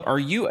Are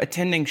you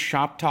attending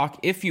Shop Talk?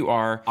 If you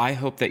are, I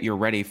hope that you're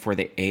ready for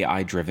the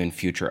AI-driven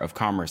future of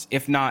commerce.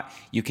 If not,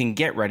 you can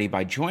get ready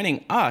by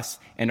joining us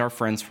and our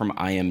friends from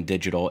IM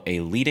Digital,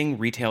 a leading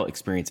retail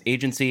experience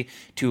agency,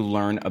 to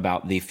learn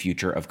about the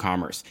future of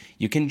commerce.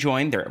 You can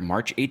join their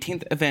March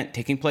 18th event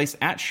taking place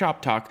at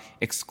Shop Talk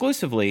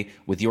exclusively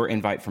with your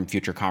invite from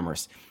Future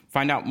Commerce.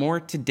 Find out more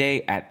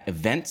today at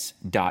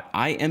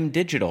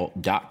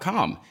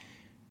events.imdigital.com.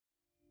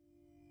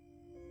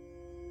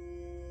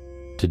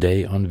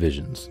 Today on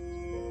Visions.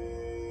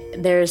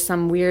 There's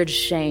some weird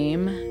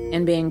shame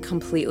in being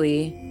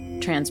completely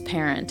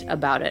transparent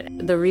about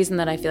it. The reason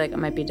that I feel like it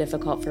might be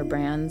difficult for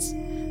brands,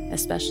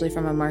 especially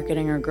from a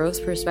marketing or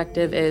growth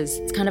perspective, is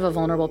it's kind of a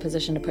vulnerable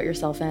position to put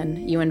yourself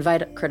in. You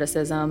invite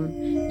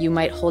criticism. You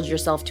might hold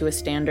yourself to a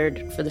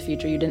standard for the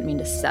future you didn't mean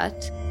to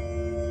set.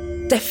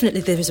 Definitely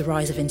there is a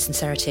rise of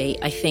insincerity.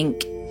 I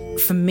think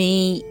for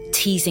me,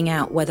 teasing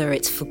out whether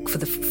it's for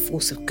the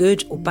force of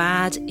good or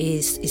bad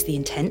is the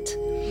intent.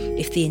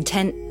 If the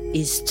intent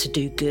is to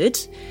do good,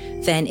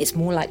 then it's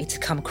more likely to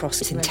come across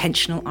as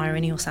intentional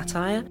irony or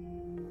satire.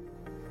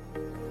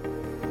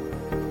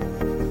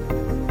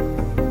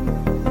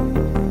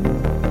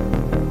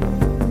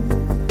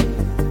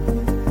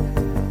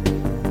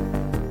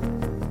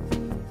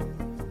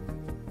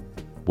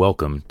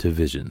 Welcome to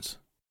Visions.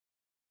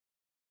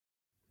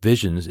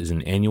 Visions is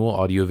an annual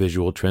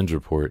audiovisual trends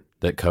report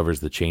that covers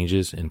the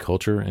changes in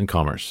culture and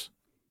commerce.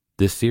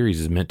 This series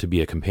is meant to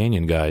be a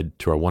companion guide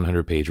to our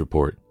 100-page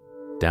report.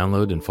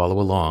 Download and follow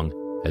along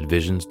at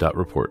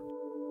visions.report.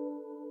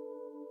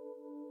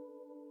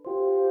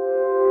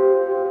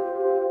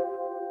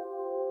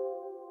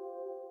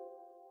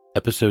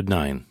 Episode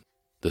 9,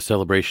 The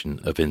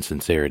Celebration of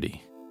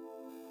Insincerity.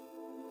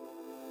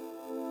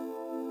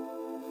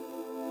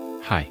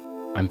 Hi,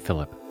 I'm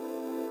Philip.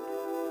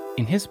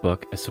 In his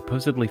book, A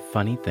Supposedly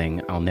Funny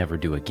Thing I'll Never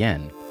Do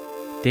Again,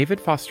 David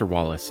Foster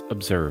Wallace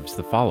observes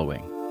the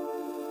following.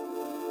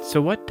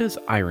 So what does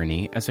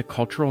irony as a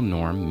cultural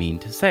norm mean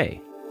to say?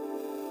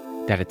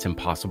 That it's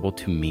impossible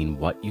to mean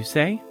what you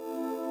say?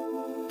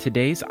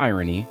 Today's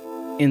irony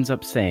ends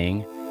up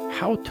saying,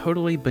 how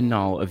totally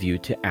banal of you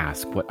to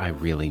ask what I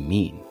really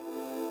mean.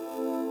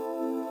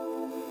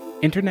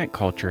 Internet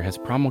culture has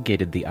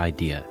promulgated the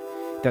idea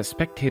that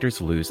spectators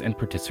lose and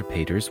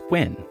participators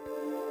win.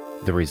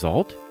 The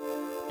result?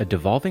 A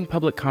devolving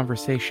public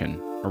conversation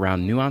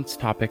around nuanced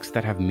topics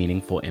that have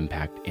meaningful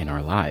impact in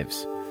our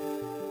lives.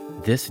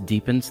 This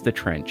deepens the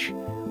trench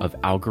of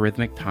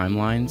algorithmic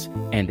timelines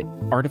and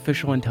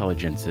artificial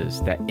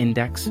intelligences that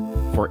index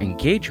for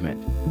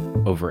engagement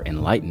over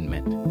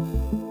enlightenment.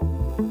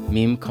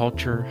 Meme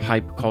culture,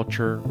 hype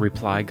culture,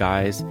 reply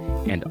guys,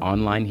 and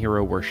online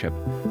hero worship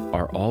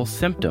are all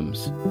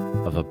symptoms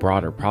of a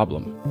broader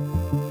problem.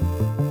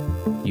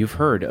 You've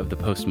heard of the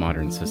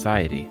postmodern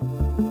society.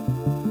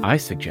 I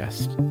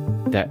suggest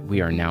that we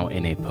are now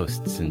in a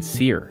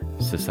post-sincere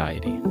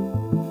society.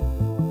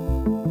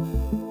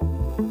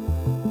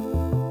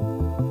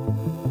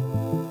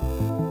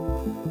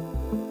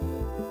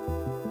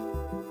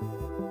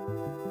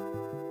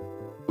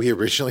 We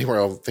originally were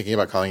all thinking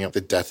about calling it the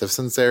death of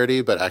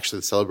sincerity, but actually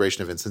the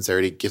celebration of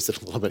insincerity gives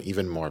it a little bit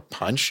even more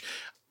punch.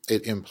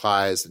 It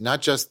implies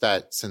not just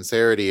that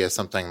sincerity is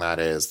something that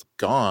is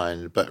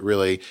gone, but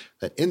really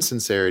that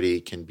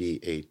insincerity can be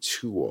a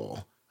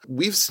tool.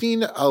 We've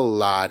seen a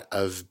lot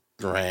of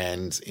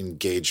brand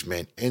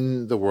engagement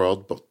in the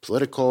world, both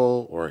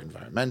political or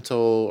environmental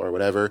or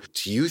whatever.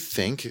 Do you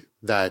think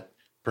that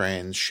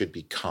brands should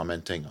be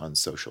commenting on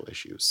social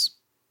issues?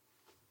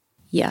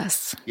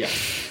 Yes.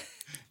 Yes.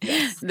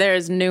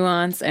 There's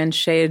nuance and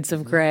shades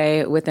of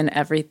gray within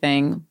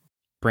everything.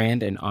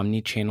 Brand and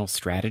omni-channel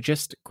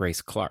strategist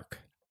Grace Clark.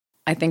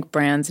 I think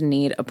brands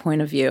need a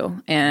point of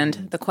view.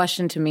 And the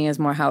question to me is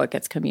more how it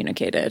gets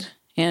communicated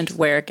and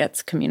where it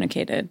gets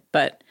communicated.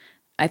 But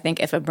I think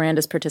if a brand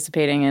is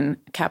participating in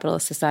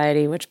capitalist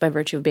society, which by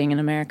virtue of being in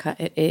America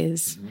it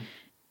is,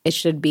 it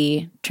should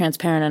be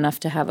transparent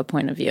enough to have a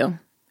point of view.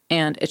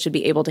 And it should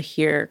be able to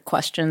hear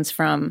questions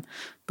from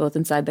both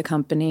inside the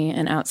company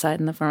and outside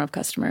in the form of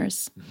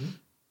customers.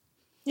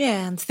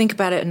 Yeah, and think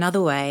about it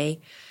another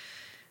way.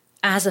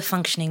 As a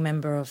functioning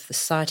member of the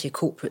society, a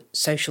corporate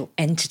social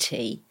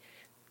entity,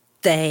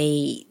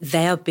 they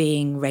are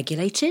being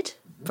regulated,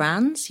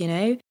 brands, you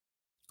know.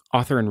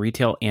 Author and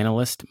retail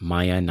analyst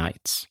Maya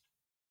Knights.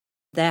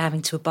 They're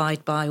having to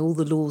abide by all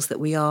the laws that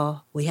we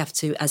have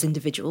to as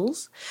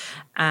individuals.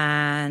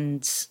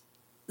 And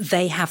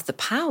they have the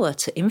power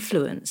to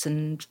influence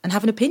and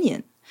have an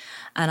opinion.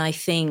 And I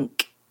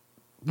think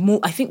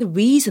the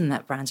reason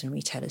that brands and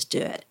retailers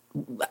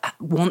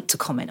want to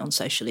comment on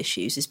social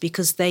issues is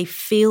because they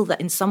feel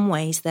that in some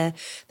ways they're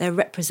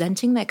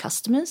representing their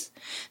customers.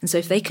 And so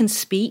if they can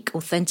speak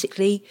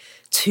authentically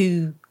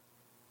to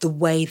the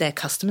way their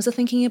customers are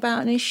thinking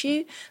about an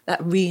issue,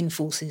 that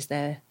reinforces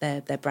their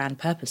brand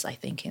purpose, I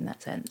think, in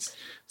that sense.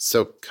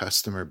 So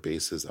customer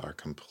bases are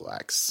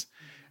complex,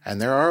 and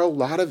there are a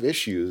lot of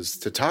issues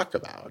to talk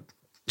about.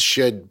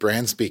 Should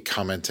brands be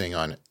commenting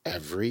on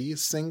every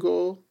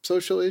single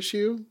social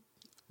issue?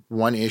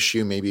 one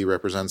issue maybe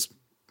represents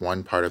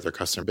one part of their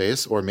customer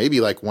base, or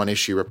maybe like one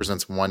issue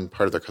represents one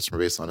part of their customer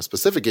base on a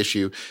specific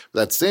issue.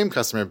 That same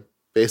customer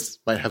base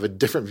might have a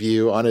different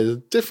view on a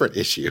different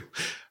issue.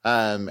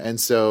 And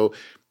so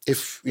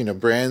if,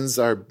 brands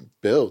are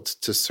built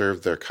to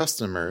serve their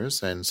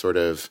customers and sort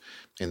of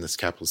in this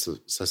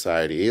capitalist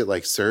society,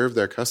 like serve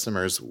their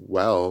customers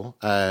well,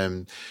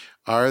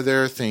 are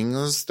there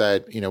things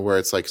that, where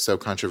it's like so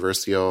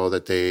controversial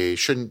that they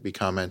shouldn't be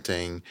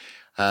commenting?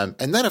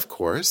 And then, of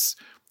course,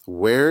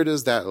 where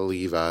does that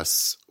leave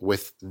us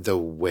with the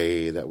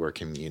way that we're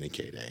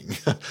communicating?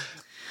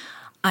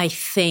 I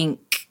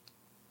think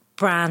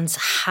brands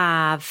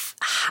have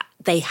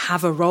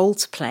a role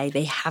to play.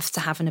 They have to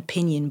have an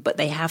opinion, but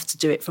they have to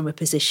do it from a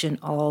position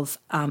of,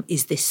 what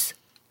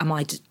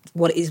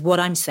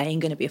I'm saying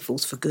going to be a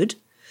force for good?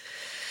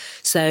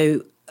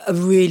 So a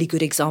really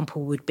good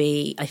example would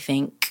be, I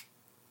think,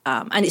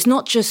 and it's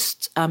not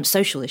just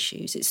social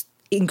issues, it's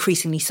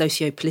increasingly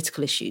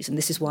socio-political issues. And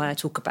this is why I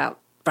talk about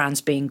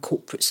brands being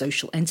corporate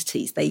social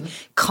entities. They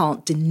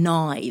can't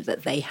deny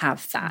that they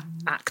have that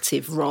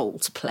active role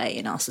to play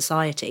in our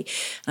society.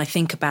 And I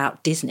think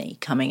about Disney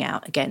coming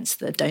out against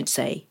the Don't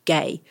Say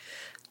Gay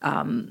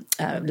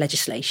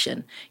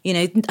legislation.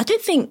 I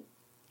don't think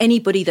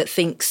anybody that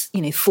thinks,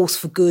 force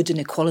for good and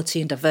equality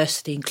and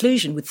diversity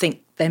inclusion would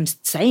think them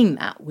saying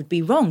that would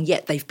be wrong.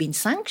 Yet they've been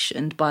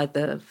sanctioned by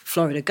the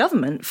Florida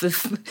government for,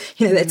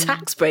 their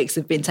tax breaks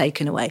have been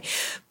taken away.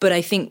 But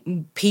I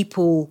think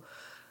people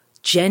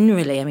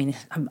generally,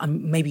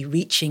 I'm maybe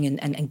reaching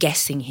and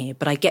guessing here,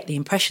 but I get the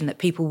impression that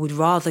people would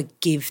rather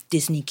give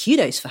Disney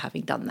kudos for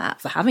having done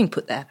that, for having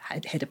put their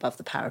head above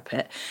the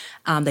parapet.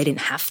 They didn't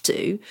have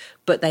to,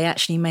 but they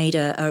actually made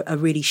a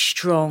really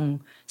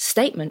strong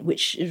statement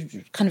which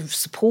kind of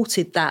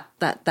supported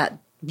that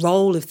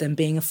role of them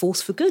being a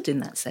force for good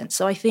in that sense.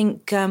 So I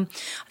think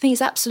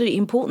it's absolutely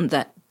important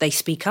that they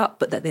speak up,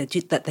 but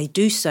that they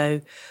do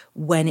so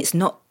when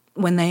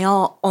they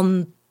are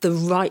on the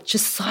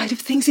righteous side of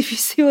things, if you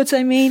see what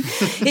I mean.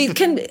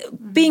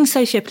 Being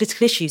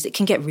socio-political issues, it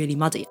can get really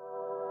muddy.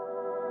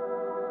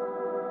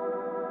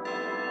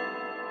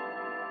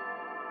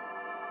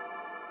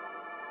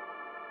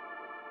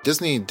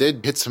 Disney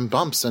did hit some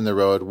bumps in the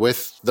road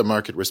with the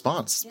market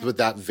response with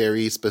that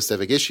very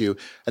specific issue.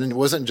 And it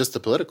wasn't just a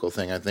political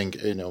thing. I think,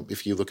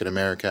 if you look at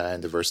America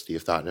and diversity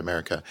of thought in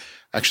America,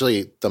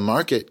 actually the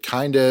market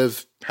kind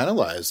of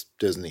penalized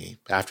Disney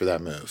after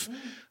that move.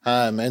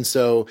 And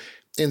so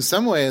in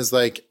some ways,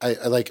 I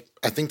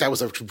think that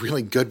was a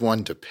really good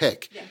one to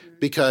pick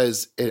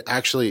because it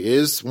actually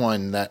is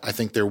one that I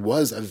think there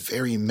was a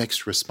very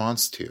mixed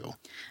response to.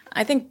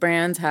 I think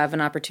brands have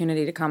an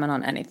opportunity to comment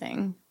on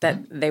anything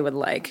that they would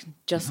like.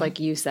 Just like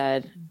you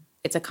said,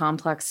 it's a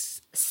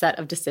complex set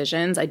of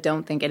decisions. I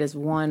don't think it is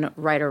one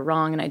right or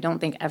wrong, and I don't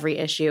think every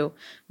issue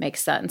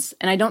makes sense.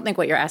 And I don't think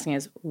what you're asking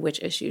is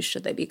which issues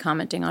should they be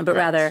commenting on, but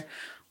rather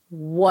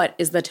what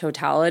is the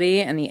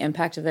totality and the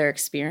impact of their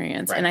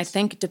experience. Right. And I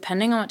think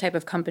depending on what type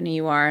of company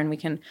you are, and we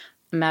can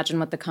imagine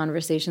what the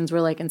conversations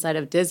were like inside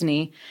of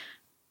Disney,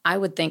 I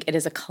would think it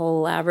is a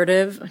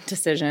collaborative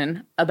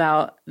decision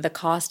about the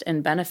cost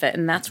and benefit.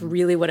 And that's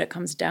really what it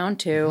comes down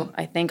to,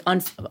 I think,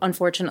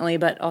 unfortunately,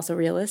 but also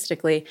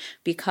realistically,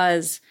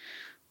 because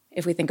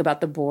if we think about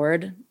the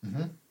board,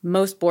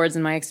 most boards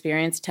in my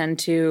experience tend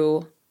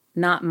to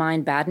not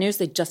mind bad news.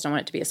 They just don't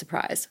want it to be a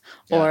surprise.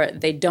 Or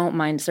they don't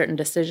mind certain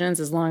decisions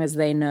as long as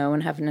they know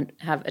and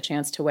have a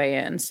chance to weigh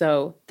in.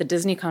 So the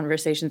Disney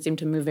conversation seemed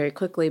to move very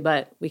quickly,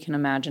 but we can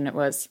imagine it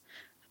was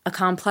a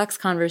complex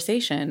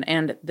conversation.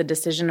 And the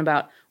decision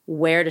about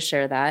where to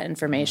share that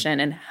information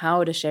and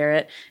how to share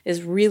it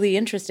is really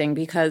interesting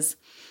because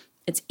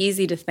it's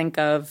easy to think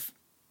of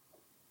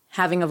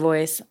having a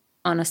voice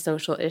on a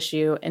social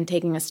issue and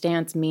taking a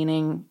stance,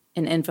 meaning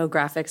an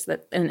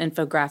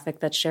infographic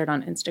that's shared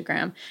on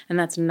Instagram. And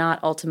that's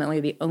not ultimately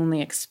the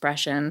only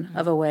expression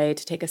of a way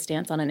to take a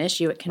stance on an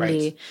issue. It can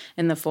be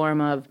in the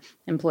form of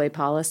employee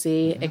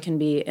policy. It can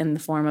be in the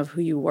form of who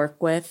you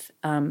work with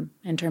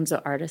in terms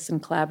of artists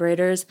and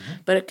collaborators.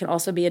 But it can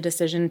also be a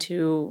decision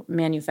to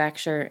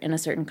manufacture in a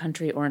certain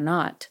country or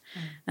not.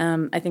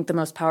 I think the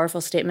most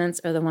powerful statements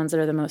are the ones that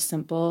are the most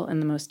simple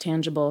and the most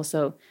tangible.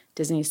 So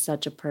Disney is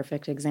such a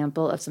perfect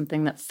example of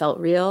something that felt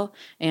real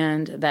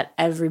and that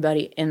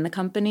everybody in the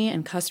company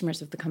and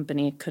customers of the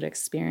company could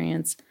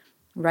experience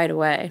right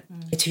away.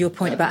 To your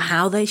point about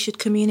how they should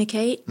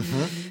communicate,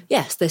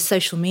 yes, there's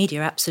social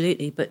media,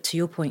 absolutely. But to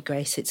your point,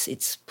 Grace,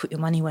 it's put your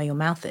money where your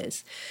mouth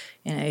is.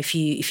 If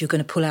you're going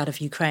to pull out of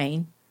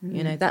Ukraine,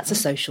 that's a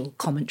social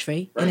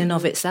commentary in and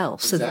of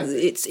itself. So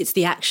it's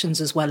the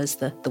actions as well as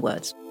the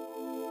words.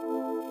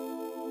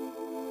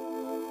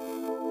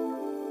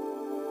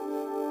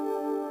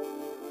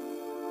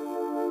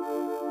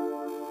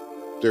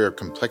 There are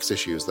complex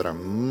issues that are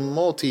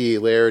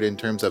multi-layered in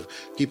terms of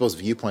people's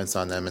viewpoints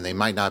on them, and they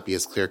might not be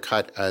as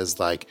clear-cut as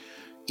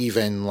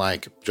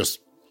just,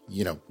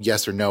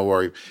 yes or no,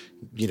 or,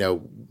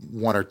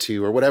 one or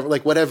two or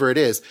whatever it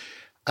is.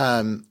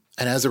 And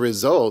as a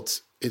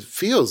result, it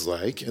feels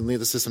like, and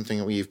this is something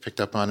that we've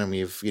picked up on and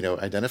we've,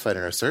 identified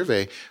in our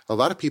survey, a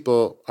lot of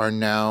people are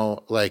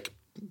now like,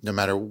 no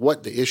matter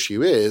what the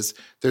issue is,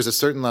 there's a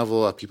certain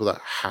level of people that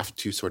have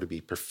to sort of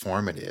be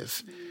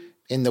performative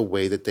in the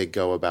way that they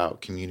go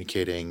about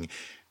communicating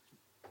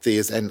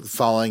these and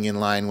falling in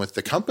line with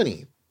the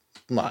company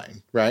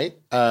line, right?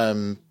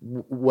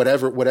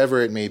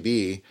 Whatever it may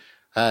be,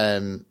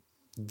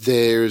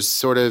 there's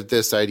sort of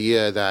this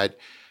idea that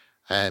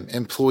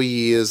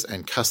employees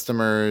and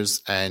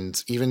customers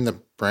and even the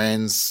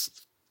brands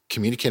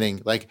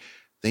communicating, like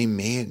they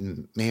may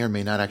or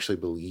may not actually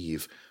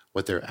believe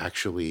what they're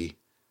actually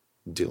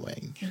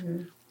doing.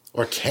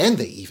 Or can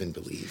they even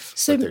believe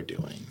what they're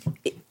doing?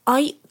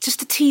 Just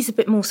to tease a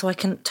bit more so I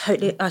can try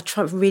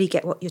to really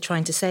get what you're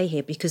trying to say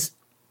here, because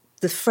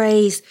the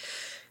phrase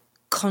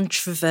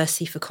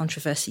controversy for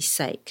controversy's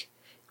sake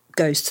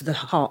goes to the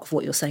heart of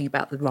what you're saying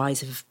about the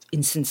rise of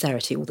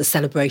insincerity or the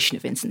celebration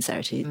of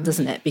insincerity,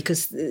 doesn't it?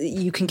 Because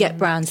you can get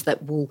brands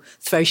that will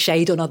throw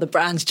shade on other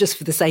brands just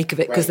for the sake of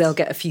it, because they'll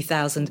get a few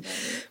thousand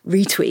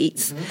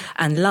retweets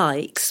and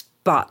likes.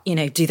 But,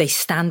 do they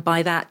stand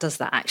by that? Does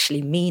that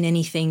actually mean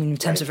anything in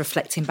terms of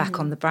reflecting back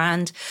on the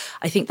brand?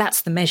 I think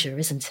that's the measure,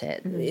 isn't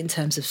it, in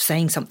terms of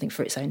saying something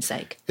for its own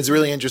sake? It's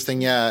really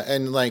interesting, yeah.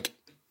 And I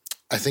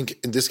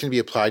think this can be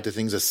applied to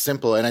things as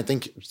simple, and I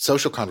think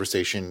social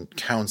conversation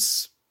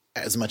counts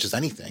as much as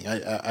anything.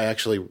 I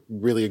actually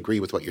really agree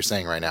with what you're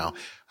saying right now.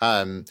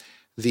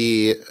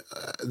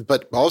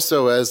 But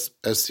also as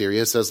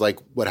serious as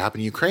what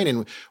happened in Ukraine.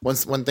 And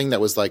one thing that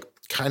was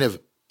kind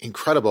of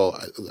incredible.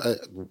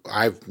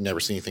 I've never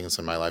seen anything this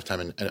in my lifetime,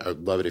 and I'd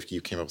love it if you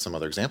came up with some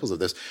other examples of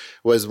this.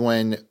 Was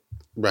when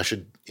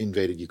Russia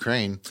invaded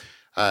Ukraine.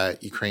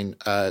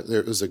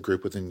 There was a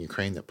group within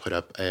Ukraine that put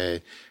up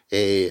a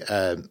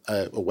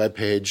web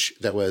page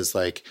that was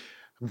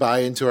buy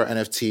into our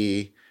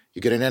NFT.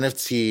 You get an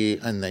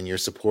NFT, and then you're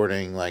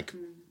supporting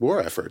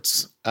war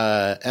efforts.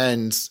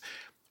 And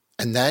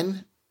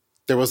then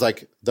there was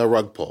the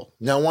rug pull.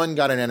 No one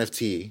got an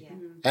NFT,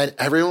 and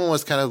everyone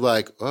was kind of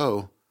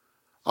oh.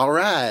 All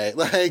right.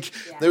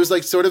 There was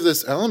sort of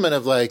this element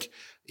of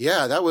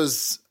that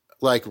was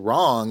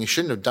wrong. You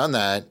shouldn't have done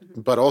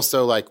that. But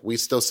also we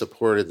still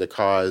supported the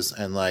cause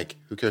and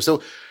who cares?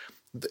 So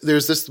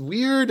there's this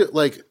weird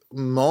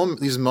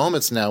these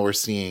moments now we're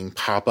seeing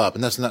pop up.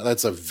 And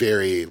that's a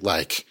very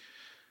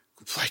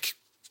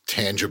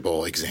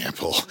tangible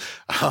example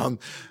of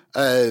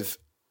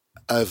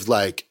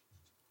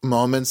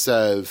moments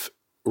of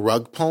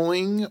rug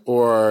pulling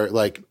or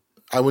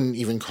I wouldn't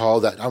even call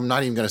that. I'm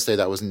not even going to say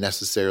that was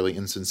necessarily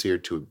insincere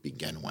to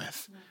begin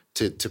with,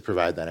 to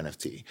provide that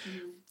NFT.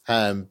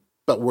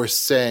 But we're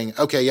saying,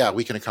 okay, yeah,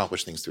 we can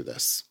accomplish things through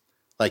this.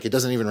 It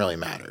doesn't even really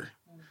matter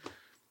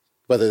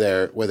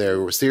whether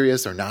we're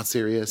serious or not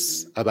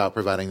serious about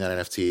providing that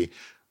NFT.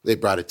 They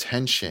brought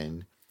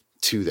attention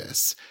to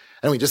this,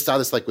 and we just saw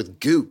this with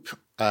Goop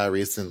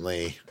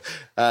recently.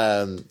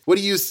 What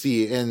do you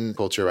see in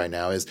culture right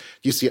now? Do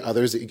you see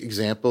others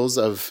examples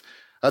of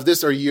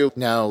this? Or are you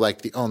now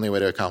the only way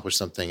to accomplish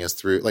something is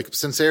through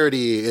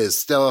sincerity is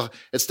still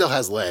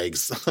has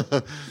legs?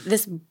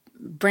 This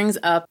brings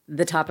up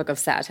the topic of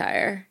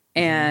satire.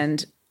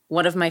 And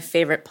one of my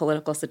favorite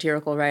political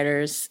satirical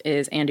writers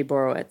is Andy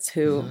Borowitz,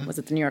 who was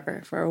at the New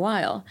Yorker for a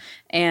while.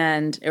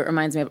 And it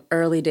reminds me of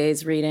early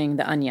days reading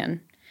The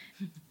Onion.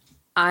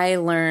 I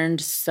learned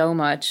so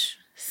much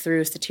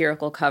through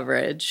satirical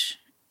coverage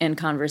in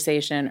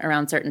conversation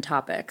around certain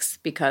topics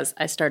because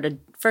I started,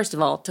 first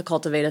of all, to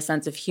cultivate a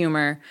sense of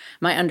humor,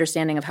 my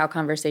understanding of how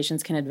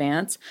conversations can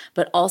advance,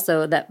 but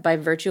also that by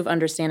virtue of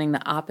understanding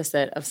the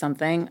opposite of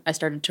something, I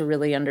started to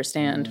really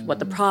understand what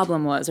the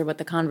problem was or what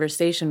the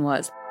conversation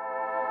was.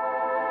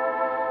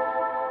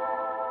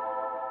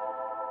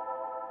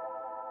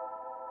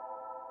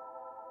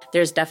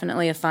 There's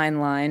definitely a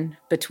fine line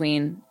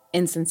between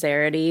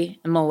insincerity,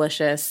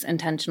 malicious,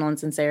 intentional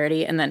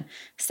insincerity, and then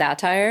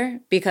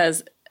satire,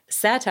 because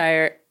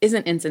satire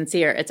isn't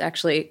insincere. It's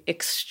actually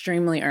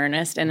extremely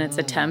earnest in its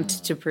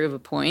attempt to prove a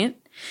point.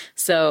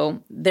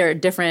 So there are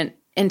different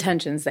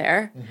intentions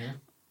there.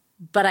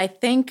 But I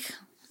think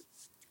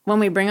when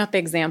we bring up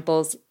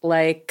examples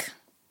like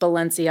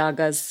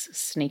Balenciaga's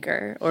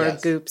sneaker or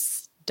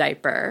Goop's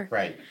diaper,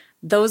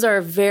 those are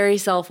very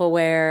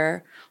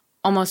self-aware,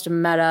 almost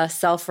meta,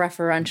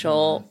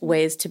 self-referential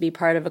ways to be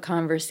part of a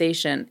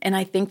conversation. And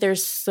I think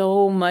there's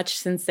so much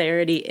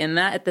sincerity in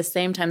that at the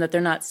same time that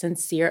they're not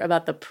sincere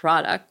about the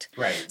product.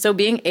 So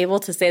being able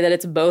to say that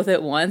it's both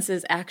at once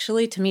is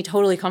actually, to me,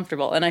 totally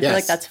comfortable. And I feel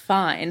like that's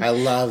fine. I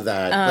love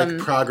that.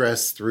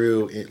 Progress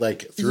through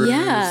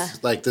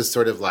this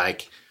sort of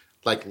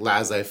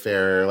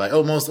laissez-faire,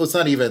 almost, it's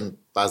not even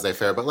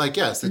laissez-faire, but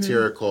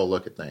satirical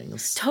look at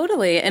things.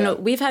 Totally. And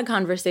we've had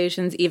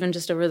conversations even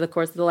just over the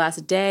course of the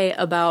last day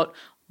about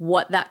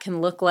what that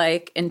can look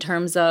like in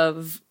terms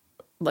of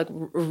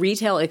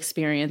retail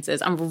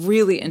experiences. I'm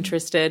really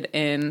interested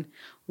in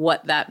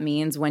what that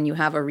means when you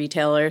have a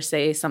retailer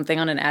say something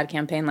on an ad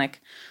campaign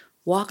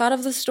walk out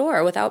of the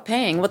store without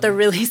paying. What they're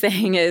really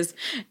saying is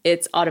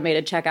it's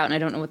automated checkout, and I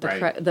don't know what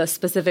the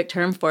specific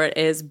term for it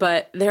is,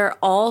 but there are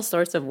all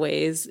sorts of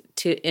ways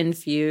to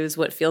infuse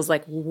what feels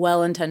like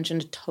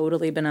well-intentioned,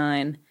 totally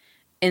benign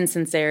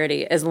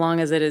insincerity, as long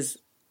as it is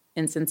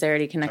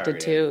insincerity connected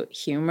to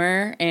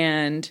humor,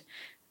 and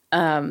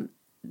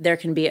there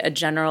can be a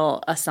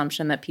general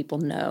assumption that people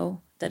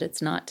know that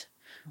it's not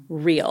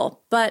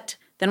real. But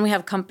then we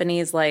have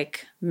companies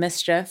like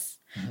Mischief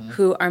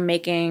who are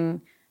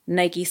making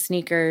Nike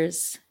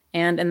sneakers,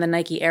 and in the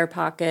Nike Air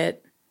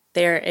Pocket,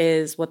 there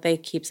is what they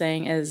keep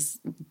saying is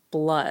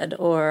blood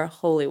or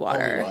holy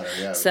water. Holy water,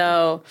 yeah.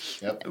 So,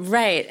 Yep.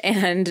 right.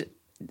 And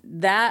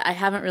that I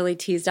haven't really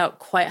teased out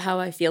quite how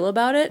I feel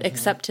about it,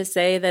 except to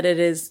say that it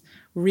is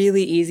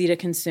really easy to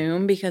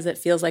consume because it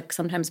feels like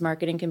sometimes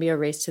marketing can be a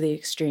race to the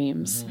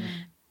extremes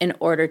in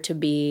order to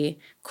be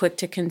quick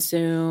to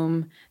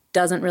consume,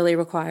 doesn't really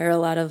require a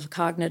lot of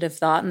cognitive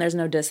thought, and there's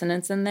no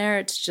dissonance in there.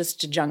 It's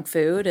just junk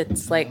food.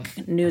 It's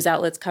like news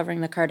outlets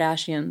covering the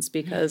Kardashians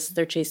because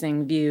they're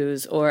chasing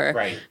views, or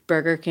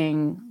Burger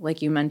King,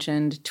 like you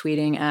mentioned,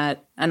 tweeting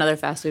at another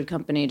fast food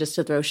company just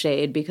to throw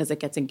shade because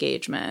it gets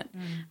engagement.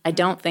 I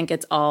don't think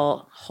it's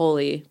all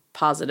wholly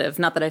positive.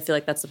 Not that I feel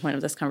like that's the point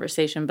of this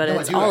conversation, but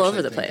it's all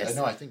over the place.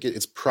 No, I think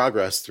it's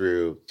progress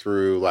through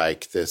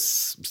like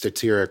this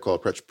satirical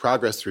approach,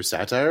 progress through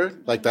satire.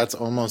 Like that's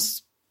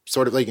almost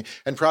sort of like,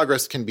 and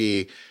progress can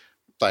be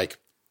like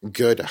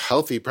good,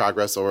 healthy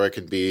progress, or it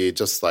can be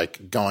just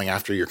like going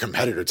after your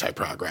competitor type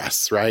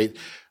progress, right?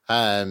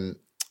 I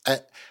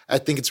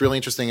think it's really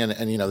interesting, and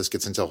this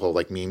gets into a whole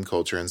like meme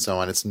culture and so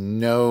on. It's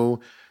no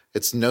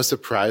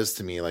surprise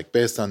to me, like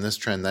based on this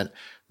trend, that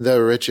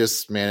the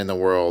richest man in the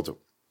world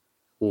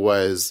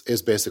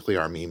is basically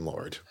our meme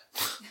lord.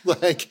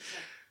 Like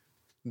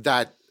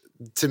that,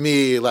 to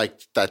me,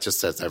 like that just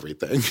says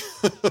everything.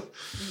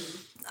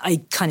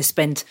 I kind of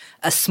spend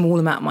a small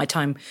amount of my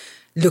time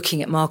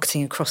looking at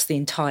marketing across the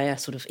entire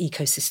sort of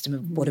ecosystem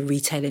of what a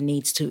retailer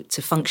needs to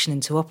function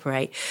and to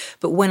operate.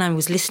 But when I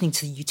was listening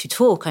to you two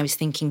talk, I was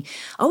thinking,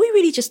 are we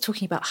really just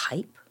talking about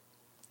hype?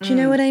 Do you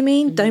know what I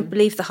mean? Don't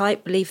believe the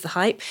hype, believe the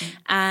hype.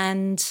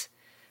 And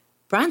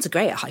brands are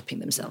great at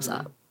hyping themselves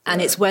up.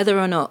 And it's whether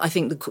or not, I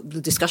think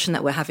the discussion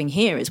that we're having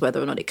here is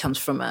whether or not it comes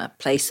from a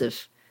place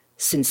of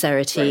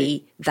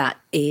sincerity that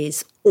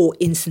is, or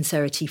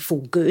insincerity for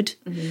good,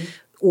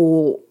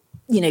 or,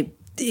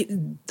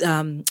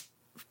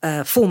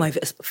 form over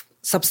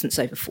substance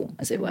over form,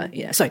 as it were.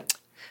 Yeah, sorry,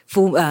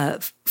 form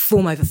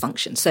over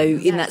function. So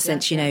in that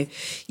sense, you're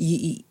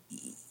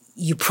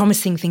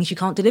promising things you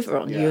can't deliver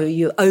on.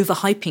 You're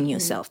overhyping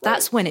yourself.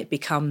 That's when it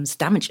becomes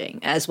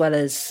damaging, as well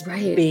as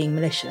being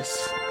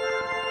malicious.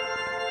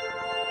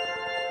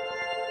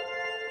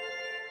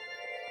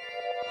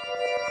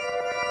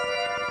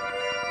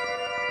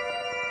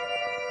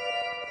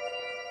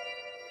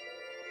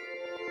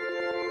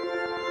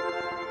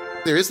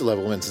 There is a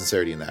level of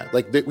insincerity in that.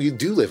 Like, we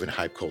do live in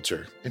hype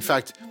culture. In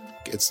fact,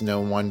 it's no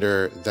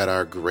wonder that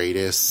our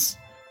greatest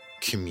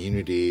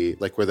community,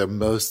 like where the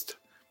most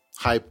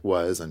hype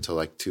was until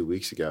like 2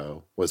 weeks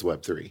ago, was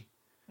Web3.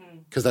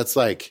 Because that's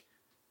like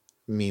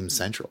meme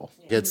central.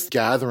 It's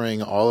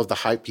gathering all of the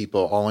hype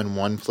people all in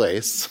one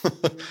place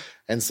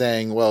and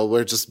saying, well,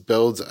 we're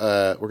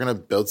going to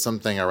build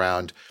something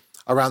around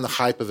the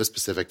hype of a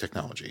specific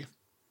technology,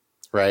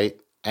 right?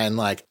 And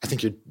like, I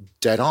think you're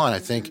dead on. I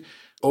think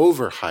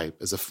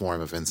overhype is a form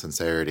of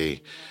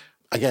insincerity.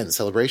 Again,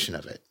 celebration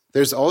of it.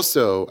 There's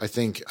also, I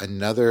think,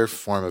 another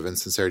form of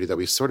insincerity that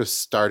we've sort of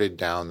started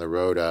down the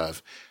road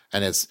of,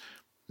 and it's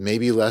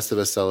maybe less of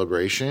a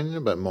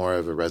celebration, but more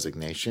of a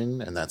resignation,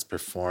 and that's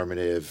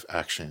performative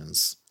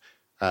actions.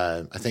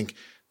 I think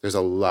there's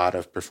a lot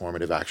of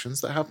performative actions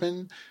that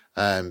happen.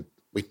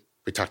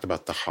 We talked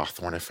about the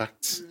Hawthorne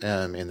effect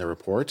in the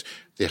report.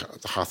 The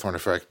Hawthorne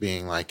effect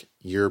being like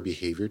your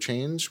behavior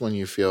change when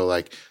you feel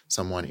like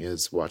someone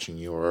is watching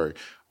you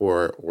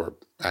or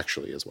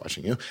actually is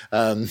watching you.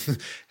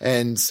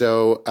 And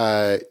so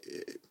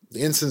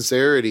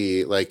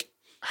insincerity like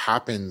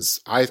happens.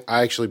 I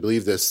actually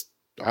believe this.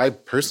 I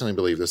personally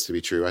believe this to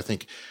be true. I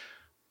think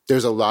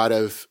there's a lot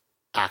of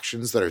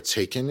actions that are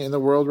taken in the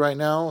world right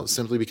now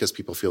simply because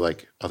people feel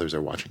like others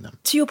are watching them.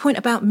 To your point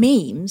about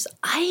memes,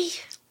 I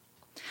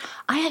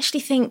actually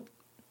think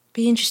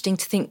be interesting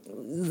to think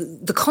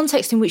the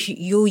context in which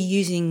you're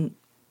using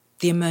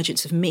the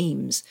emergence of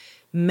memes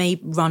may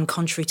run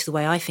contrary to the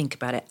way I think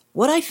about it.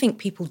 What I think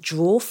people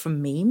draw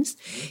from memes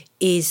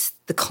is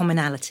the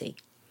commonality.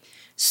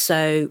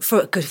 So for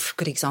a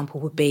good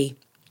example would be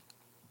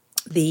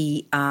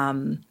the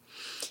Biden's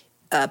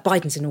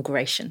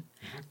inauguration.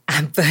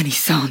 And Bernie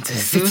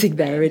Sanders sitting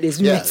there in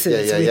his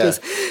mittens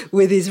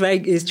with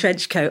his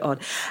trench coat on.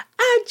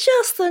 And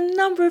just the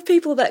number of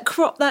people that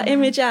cropped that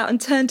image out and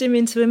turned him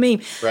into a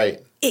meme.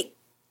 Right. It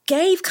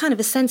gave kind of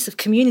a sense of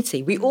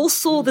community. We all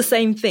saw the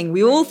same thing.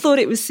 We all thought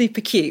it was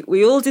super cute.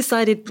 We all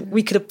decided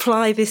we could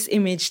apply this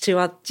image to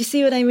our... Do you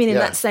see what I mean? In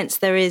that sense,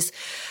 there is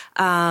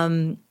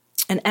an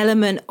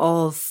element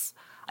of...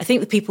 I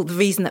think the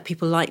reason that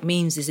people like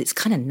memes is it's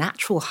kind of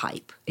natural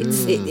hype.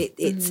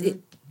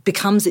 It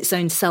becomes its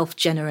own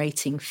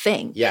self-generating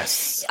thing.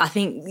 Yes. I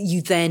think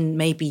you then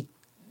maybe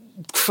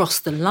cross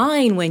the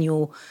line when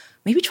you're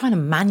maybe trying to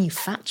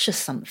manufacture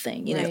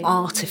something,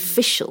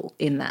 artificial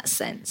in that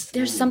sense.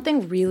 There's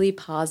something really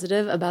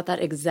positive about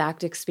that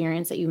exact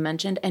experience that you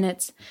mentioned, and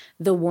it's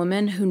the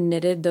woman who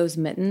knitted those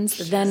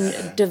mittens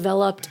then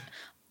developed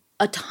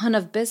a ton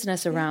of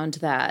business around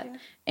that. Yeah.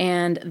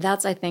 And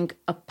that's, I think,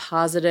 a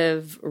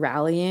positive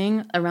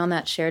rallying around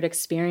that shared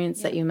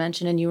experience that you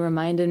mentioned. And you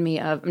reminded me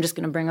of, I'm just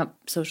going to bring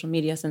up social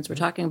media since we're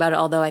talking about it,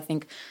 although I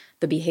think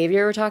the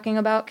behavior we're talking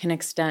about can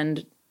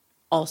extend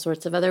all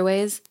sorts of other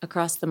ways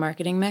across the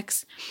marketing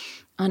mix.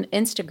 On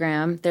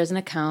Instagram, there's an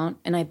account,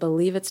 and I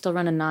believe it's still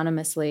run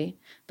anonymously,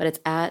 but it's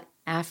at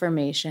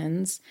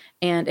Affirmations,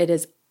 and it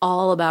is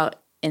all about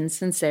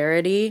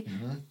insincerity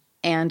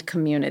and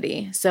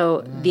community.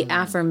 So the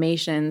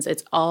affirmations,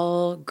 it's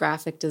all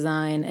graphic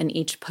design, and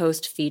each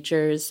post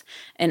features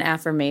an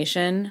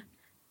affirmation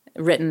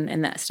written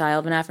in that style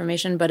of an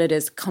affirmation, but it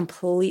is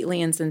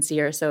completely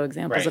insincere. So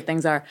examples of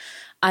things are,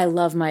 I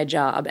love my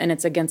job, and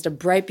it's against a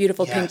bright,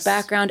 beautiful pink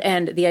background.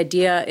 And the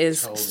idea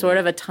is sort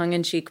of a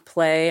tongue-in-cheek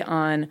play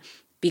on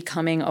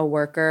becoming a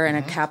worker in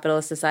a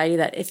capitalist society,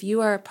 that if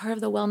you are a part of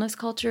the wellness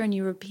culture and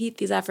you repeat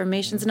these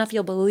affirmations enough,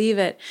 you'll believe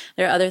it.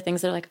 There are other things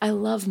that are like, I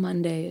love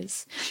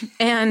Mondays.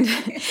 And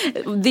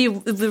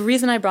the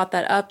reason I brought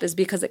that up is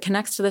because it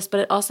connects to this, but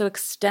it also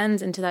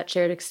extends into that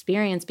shared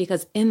experience,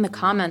 because in the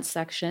comments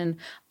section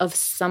of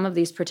some of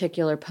these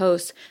particular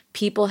posts,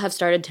 people have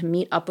started to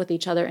meet up with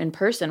each other in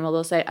person. Well,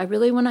 they'll say, I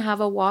really want to have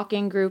a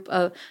walking group,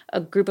 a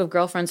group of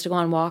girlfriends to go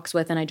on walks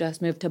with, and I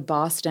just moved to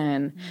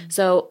Boston.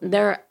 So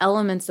there are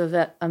elements of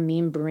it, a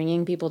meme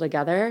bringing people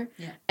together,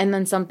 and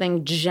then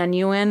something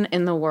genuine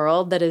in the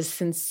world that is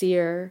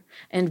sincere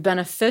and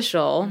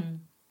beneficial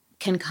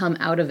can come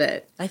out of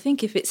it. I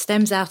think if it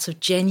stems out of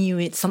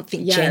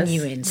something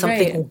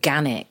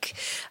organic,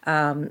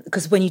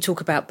 because when you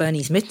talk about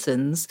Bernie's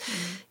mittens,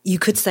 you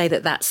could say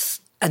that that's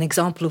an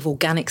example of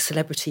organic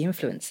celebrity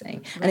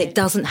influencing, and it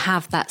doesn't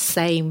have that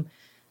same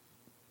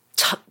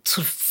sort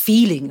of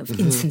feeling of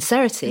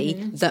insincerity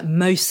that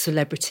most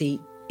celebrity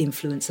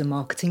influencer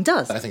marketing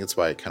does. I think it's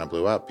why it kind of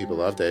blew up. People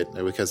loved it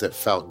because it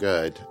felt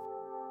good.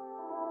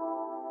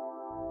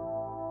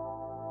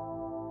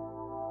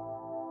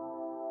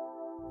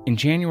 In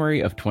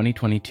January of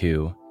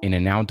 2022, in a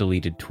now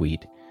deleted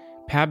tweet,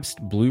 Pabst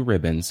Blue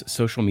Ribbon's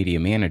social media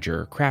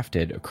manager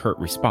crafted a curt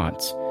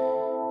response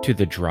to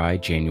the dry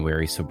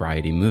January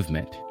sobriety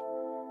movement.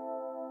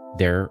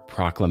 Their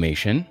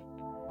proclamation: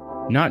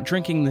 not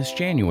drinking this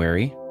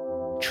January,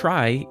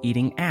 try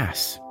eating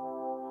ass.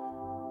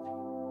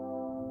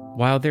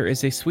 While there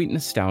is a sweet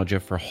nostalgia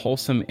for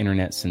wholesome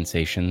internet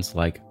sensations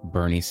like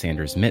Bernie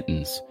Sanders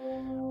mittens,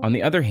 on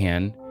the other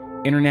hand,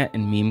 internet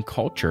and meme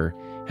culture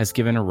has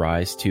given a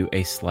rise to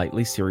a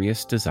slightly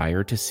serious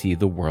desire to see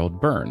the world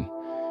burn.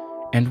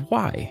 And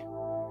why?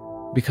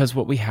 Because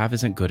what we have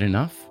isn't good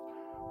enough?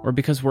 Or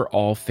because we're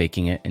all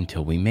faking it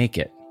until we make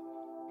it?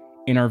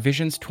 In our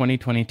Visions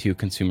 2022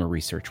 consumer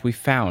research, we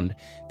found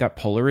that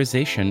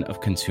polarization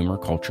of consumer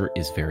culture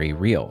is very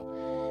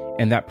real,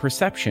 and that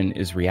perception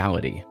is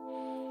reality.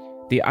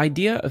 The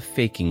idea of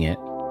faking it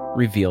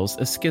reveals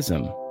a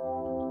schism.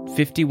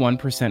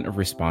 51% of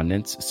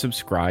respondents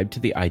subscribe to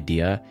the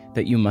idea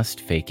that you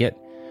must fake it,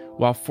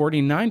 while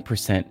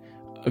 49%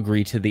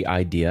 agree to the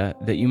idea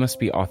that you must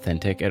be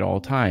authentic at all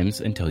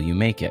times until you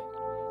make it.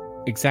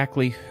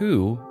 Exactly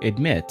who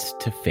admits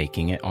to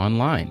faking it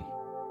online?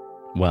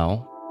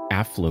 Well,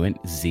 affluent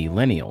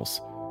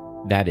Z-Millennials,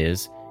 that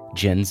is,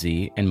 Gen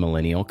Z and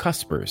millennial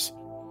cuspers.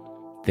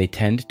 They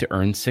tend to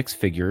earn six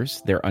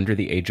figures, they're under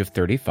the age of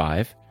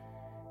 35,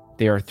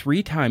 they are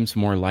 3 times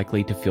more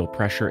likely to feel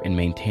pressure in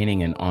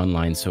maintaining an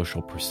online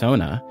social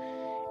persona,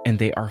 and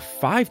they are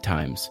 5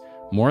 times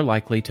more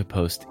likely to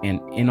post an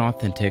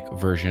inauthentic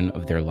version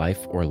of their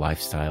life or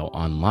lifestyle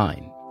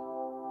online.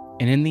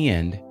 And in the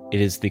end, it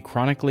is the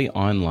chronically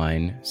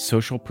online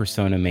social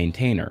persona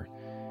maintainer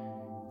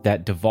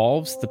that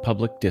devolves the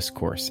public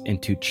discourse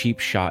into cheap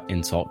shot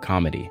insult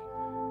comedy.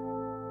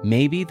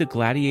 Maybe the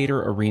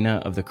gladiator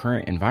arena of the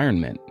current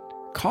environment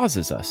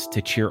causes us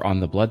to cheer on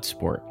the blood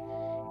sport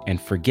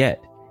and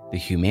forget the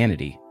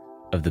humanity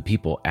of the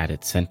people at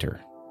its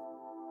center.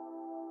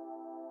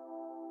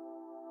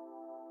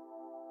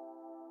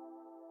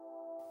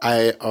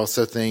 I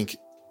also think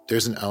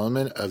there's an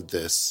element of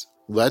this,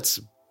 let's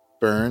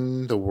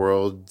burn the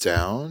world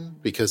down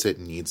because it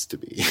needs to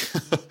be.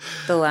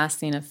 The last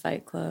scene of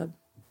Fight Club.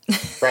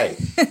 Right.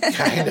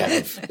 Kind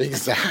of.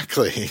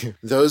 Exactly.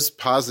 Those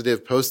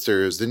positive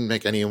posters didn't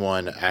make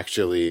anyone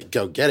actually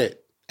go get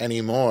it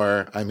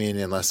anymore. I mean,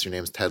 unless your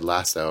name's Ted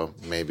Lasso,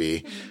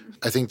 maybe.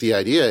 I think the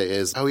idea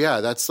is, oh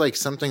yeah, that's like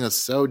something that's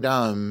so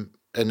dumb.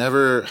 It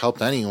never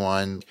helped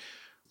anyone.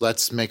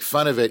 Let's make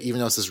fun of it, even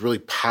though it's this really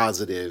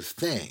positive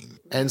thing.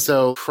 And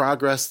so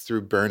progress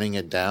through burning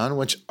it down,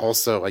 which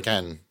also,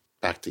 again,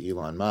 back to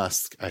Elon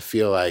Musk, I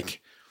feel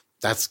like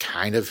that's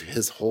kind of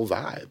his whole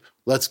vibe.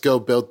 let's go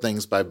build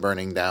things by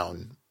burning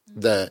down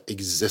the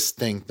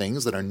existing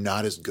things that are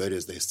not as good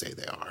as they say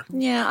they are.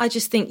 Yeah, I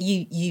just think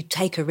you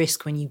take a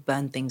risk when you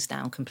burn things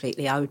down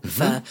completely. I would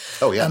prefer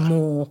a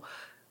more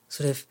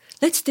sort of,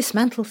 let's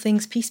dismantle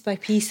things piece by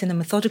piece in a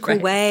methodical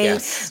way.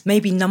 Yes.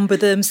 Maybe number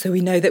them so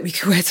we know that we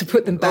where to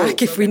put them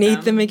back if we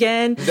need them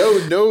again. No,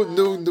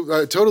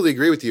 I totally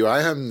agree with you.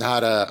 I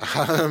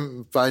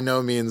am by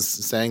no means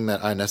saying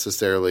that I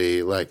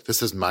necessarily, like,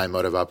 this is my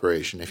mode of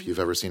operation. If you've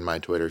ever seen my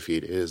Twitter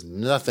feed, it is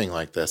nothing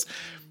like this.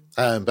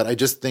 But I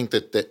just think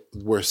that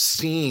we're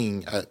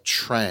seeing a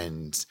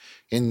trend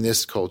in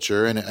this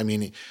culture. And I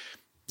mean,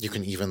 you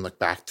can even look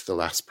back to the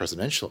last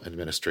presidential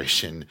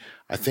administration.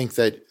 I think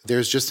that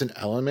there's just an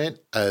element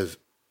of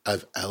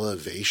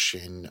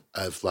elevation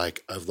of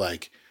like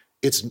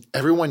it's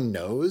everyone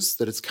knows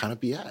that it's kind of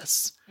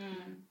BS,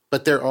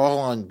 but they're all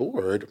on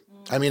board.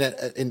 I mean,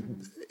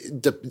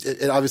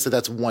 obviously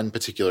that's one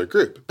particular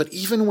group, but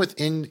even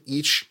within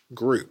each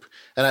group,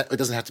 and it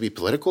doesn't have to be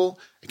political,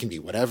 it can be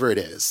whatever it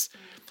is.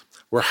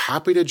 We're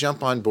happy to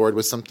jump on board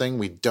with something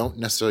we don't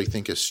necessarily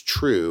think is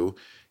true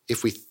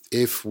if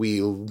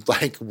we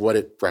like what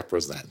it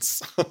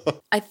represents.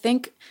 I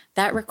think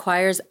that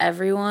requires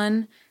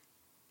everyone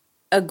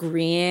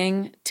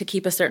agreeing to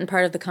keep a certain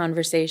part of the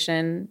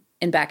conversation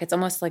in back. It's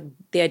almost like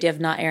the idea of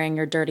not airing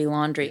your dirty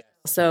laundry.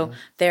 So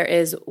there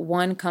is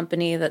one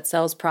company that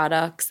sells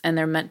products and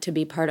they're meant to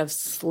be part of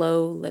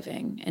slow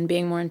living and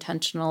being more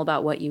intentional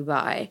about what you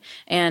buy.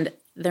 And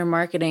their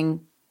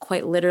marketing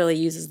quite literally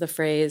uses the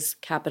phrase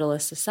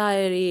capitalist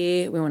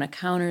society. We want to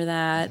counter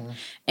that.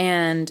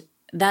 And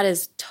that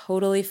is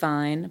totally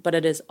fine, but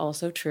it is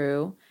also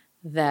true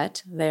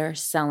that they're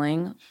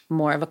selling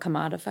more of a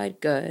commodified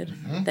good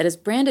that is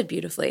branded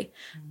beautifully.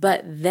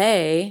 But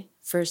they,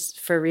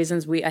 for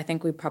reasons I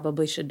think we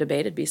probably should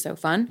debate, it'd be so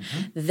fun,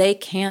 they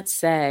can't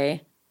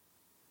say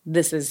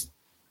this is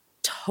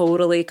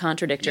totally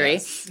contradictory.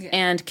 Yes. Yeah.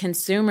 And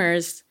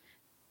consumers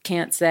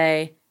can't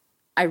say,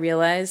 I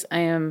realize I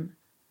am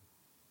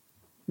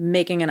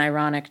making an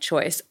ironic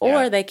choice.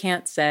 Or they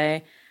can't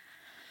say,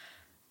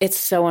 it's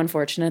so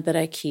unfortunate that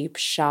I keep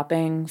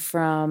shopping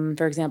from,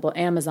 for example,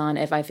 Amazon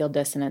if I feel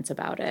dissonance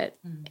about it.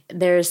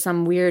 There's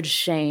some weird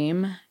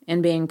shame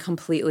in being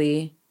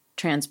completely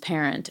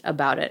transparent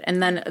about it.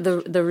 And then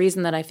the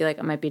reason that I feel like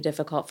it might be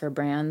difficult for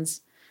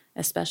brands,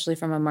 especially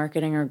from a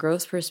marketing or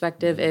growth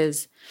perspective,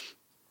 is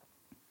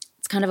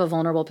it's kind of a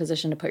vulnerable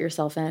position to put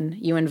yourself in.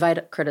 You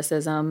invite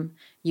criticism.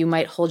 You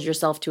might hold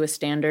yourself to a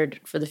standard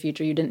for the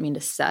future you didn't mean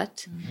to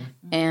set.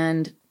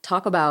 And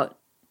talk about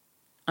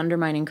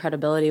undermining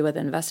credibility with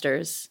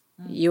investors.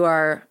 You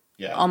are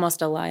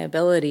almost a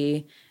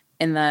liability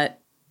in that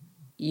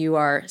you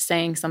are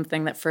saying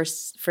something that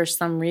for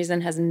some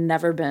reason has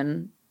never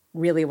been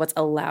really what's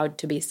allowed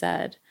to be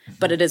said.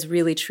 But it is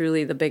really,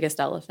 truly the biggest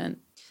elephant.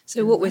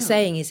 So what we're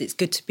saying is it's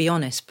good to be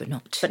honest, but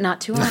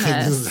not too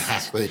honest.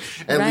 Exactly.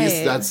 At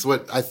least that's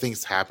what I think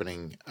is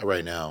happening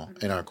right now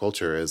in our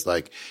culture is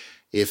like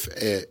if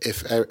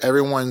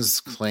everyone's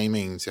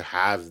claiming to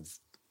have,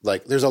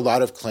 like, there's a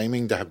lot of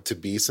claiming to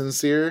be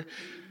sincere,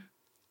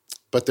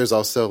 but there's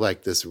also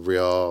like this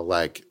real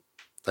like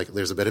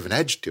there's a bit of an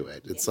edge to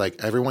it. It's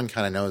like everyone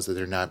kind of knows that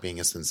they're not being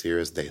as sincere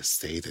as they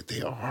say that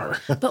they are.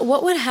 But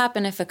what would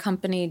happen if a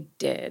company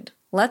did?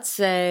 Let's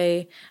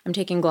say I'm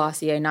taking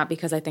Glossier, not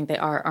because I think they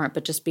aren't,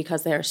 but just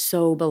because they are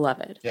so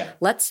beloved. Yeah.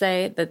 Let's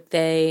say that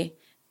they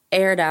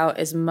aired out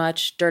as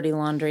much dirty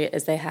laundry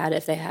as they had,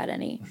 if they had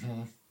any.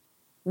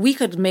 We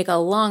could make a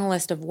long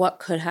list of what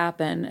could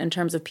happen in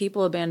terms of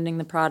people abandoning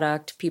the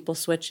product, people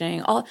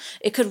switching.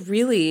 It could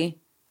really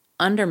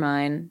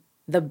undermine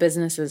the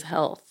business's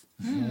health.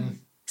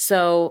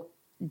 So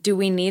do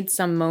we need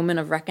some moment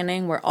of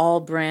reckoning where all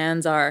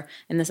brands are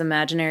in this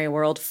imaginary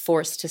world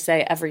forced to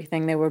say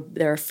everything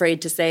they're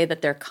afraid to say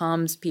that their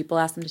comms people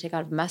ask them to take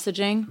out of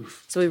messaging?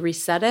 So we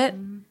reset it?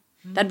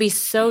 That'd be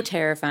so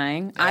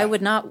terrifying. I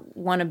would not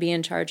want to be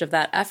in charge of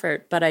that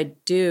effort, but I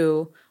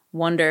do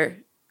wonder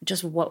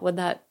just what would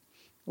that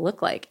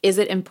look like? Is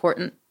it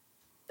important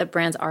that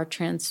brands are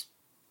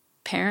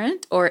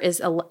transparent, or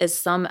is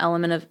some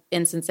element of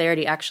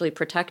insincerity actually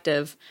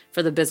protective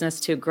for the business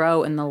to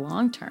grow in the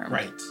long term?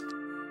 Right.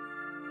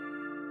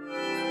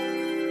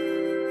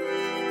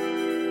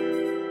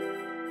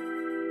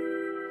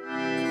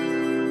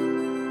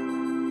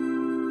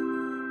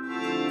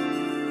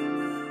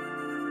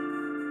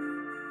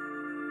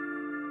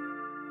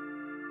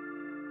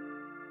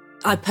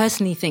 I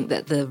personally think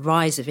that the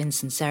rise of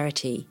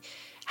insincerity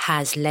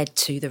has led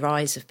to the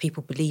rise of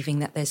people believing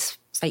that there's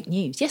fake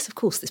news. Yes, of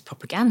course, there's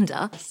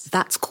propaganda.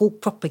 That's called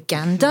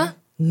propaganda,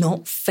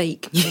 not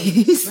fake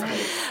news.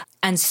 Right.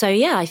 And so,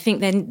 I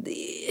think then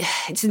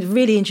it's a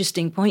really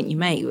interesting point you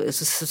make. It's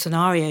a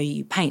scenario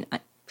you paint.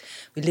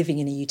 We're living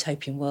in a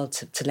utopian world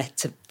to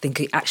think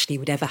it actually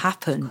would ever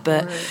happen.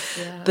 But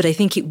I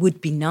think it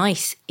would be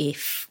nice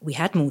if we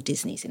had more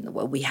Disneys in the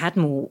world. We had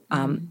more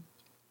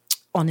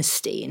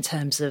honesty in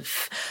terms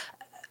of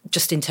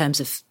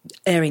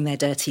airing their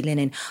dirty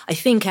linen. I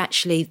think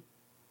actually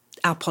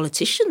our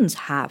politicians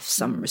have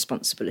some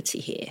responsibility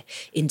here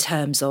in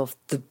terms of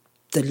the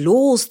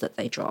laws that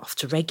they draft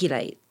to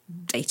regulate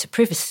data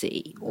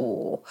privacy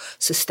or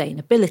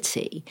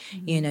sustainability.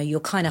 You're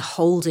kind of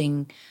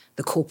holding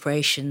the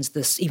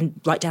corporations, even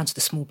right down to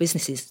the small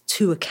businesses,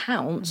 to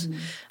account,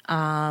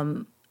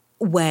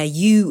 where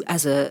you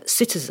as a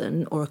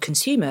citizen or a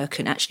consumer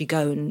can actually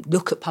go and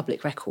look at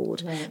public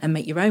record and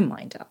make your own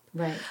mind up.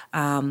 Right.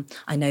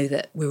 I know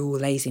that we're all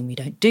lazy and we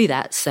don't do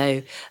that.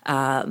 So,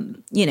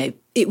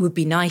 it would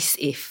be nice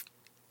if,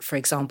 for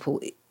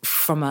example,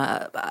 from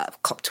a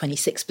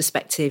COP26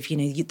 perspective,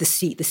 the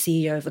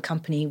CEO of a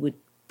company would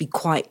be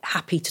quite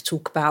happy to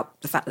talk about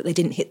the fact that they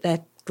didn't hit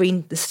the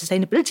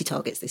sustainability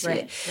targets this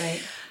year.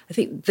 Right. I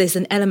think there's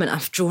an element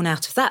I've drawn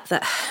out of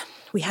that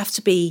we have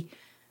to be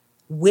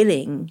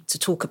willing to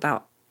talk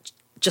about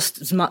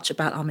just as much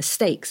about our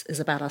mistakes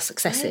as about our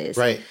successes.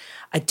 Right.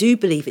 I do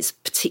believe it's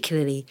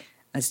particularly,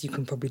 as you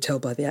can probably tell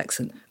by the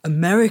accent,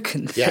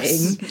 American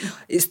thing.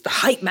 It's the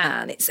hype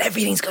man. It's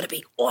everything's got to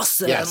be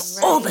awesome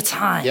all the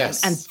time.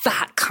 Yes. And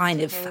that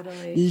kind of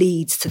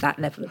leads to that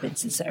level of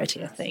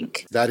insincerity, I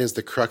think. That is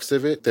the crux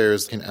of it.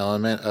 There's an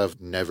element of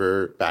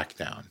never back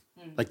down.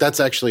 Like, that's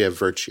actually a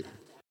virtue.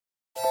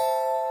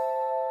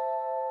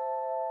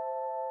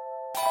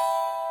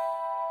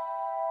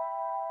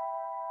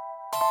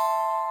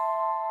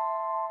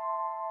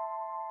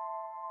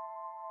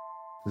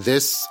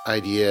 This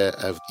idea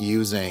of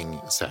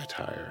using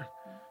satire,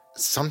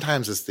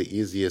 sometimes it's the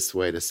easiest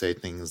way to say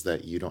things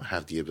that you don't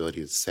have the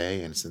ability to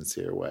say in a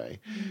sincere way.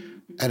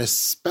 And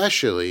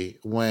especially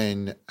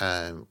when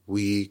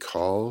we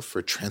call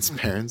for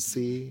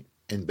transparency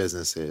in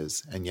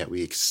businesses, and yet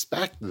we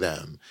expect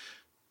them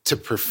to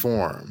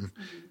perform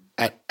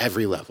at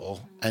every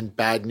level. And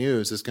bad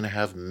news is going to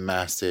have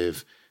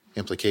massive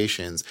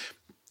implications.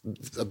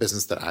 A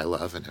business that I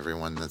love and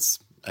everyone that's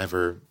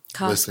ever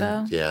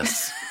listened.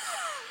 Yes.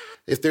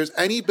 If there's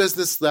any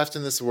business left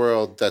in this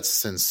world that's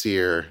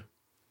sincere,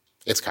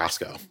 it's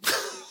Costco.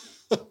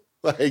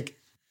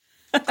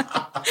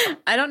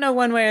 I don't know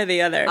one way or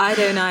the other. I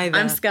don't either.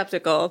 I'm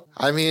skeptical.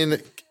 I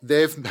mean,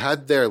 they've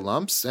had their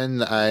lumps,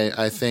 and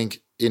I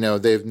think,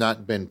 they've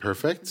not been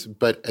perfect.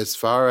 But as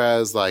far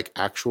as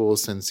actual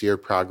sincere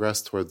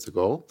progress towards the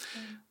goal,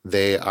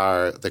 they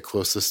are the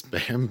closest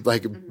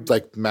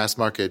like mass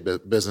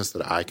market business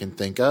that I can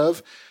think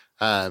of.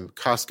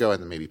 Costco,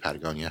 and then maybe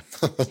Patagonia.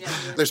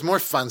 There's more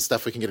fun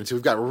stuff we can get into.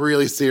 We've got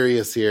really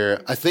serious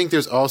here. I think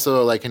there's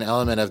also an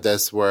element of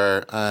this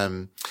where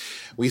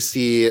we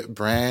see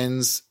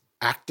brands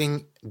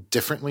acting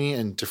differently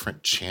in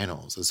different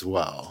channels as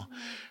well.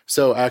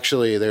 So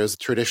actually there's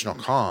traditional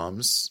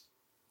comms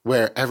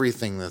where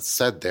everything that's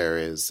said there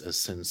is as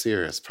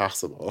sincere as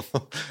possible.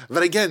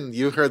 But again,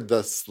 you heard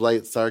the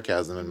slight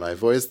sarcasm in my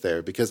voice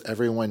there because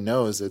everyone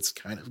knows it's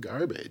kind of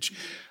garbage.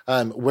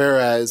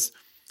 Whereas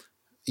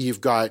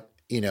you've got,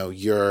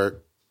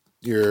 your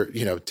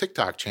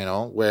TikTok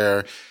channel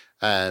where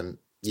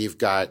you've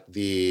got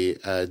the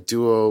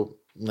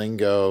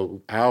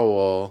Duolingo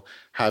owl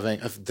having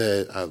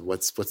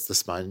what's the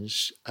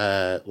sponge?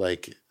 I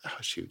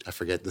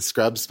forget, the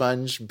scrub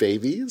sponge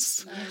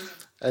babies.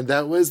 And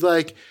that was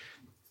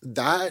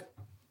that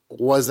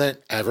wasn't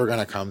ever going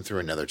to come through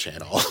another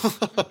channel.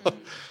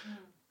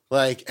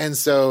 And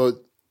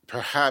so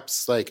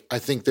perhaps I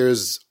think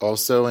there's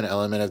also an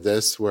element of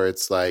this where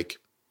it's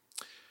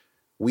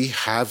we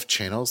have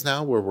channels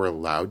now where we're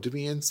allowed to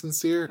be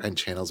insincere and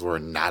channels where we're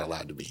not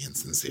allowed to be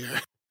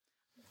insincere.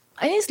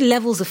 I think there's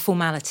levels of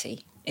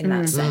formality in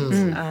that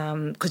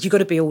sense, because you've got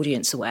to be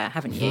audience aware,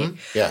 haven't you?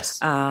 Yes.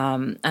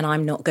 And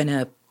I'm not going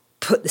to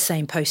put the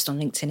same post on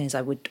LinkedIn as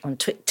I would on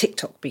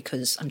TikTok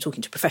because I'm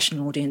talking to a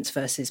professional audience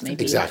versus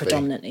maybe a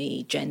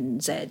predominantly Gen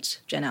Z,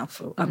 Gen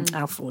Alpha,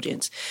 Alpha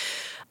audience.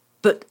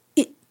 But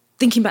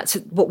thinking back to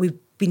what we've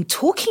been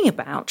talking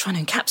about, trying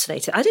to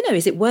encapsulate it, I don't know,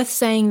 is it worth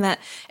saying that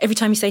every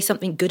time you say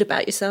something good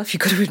about yourself,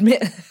 you've got to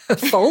admit a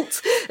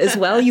fault as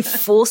well? You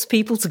force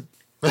people to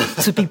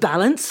be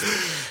balanced.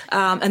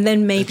 And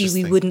then maybe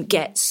we wouldn't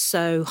get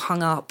so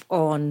hung up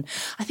on...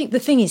 I think the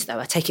thing is, though,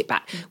 I take it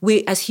back.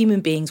 We, as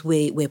human beings,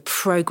 we're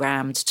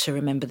programmed to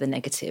remember the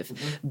negative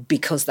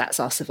because that's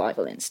our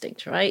survival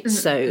instinct, right?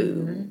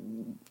 So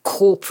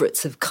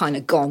corporates have kind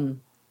of gone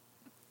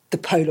the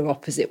polar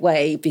opposite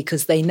way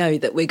because they know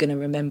that we're going to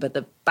remember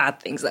the bad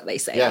things that they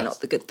say and not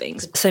the good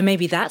things. So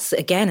maybe that's,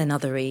 again,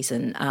 another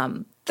reason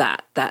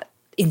that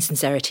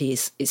insincerity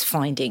is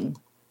finding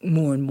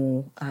more and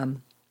more...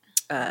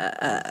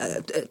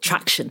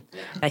 traction.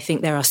 I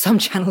think there are some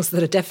channels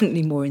that are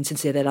definitely more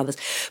insincere than others.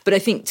 But I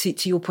think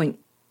to your point,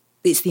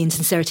 it's the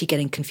insincerity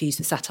getting confused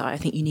with satire. I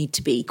think you need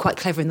to be quite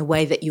clever in the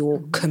way that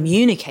you're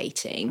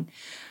communicating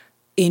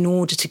in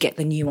order to get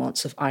the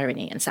nuance of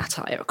irony and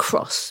satire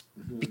across,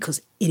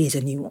 because it is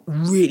a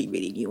really,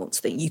 really nuanced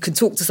thing. You can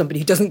talk to somebody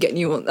who doesn't get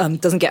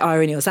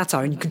irony or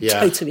satire, and you can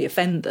totally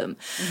offend them.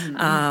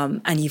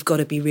 And you've got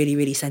to be really,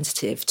 really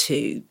sensitive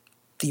to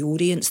the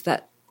audience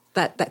that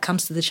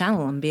comes to the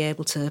channel and be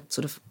able to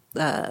sort of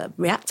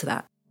react to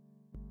that.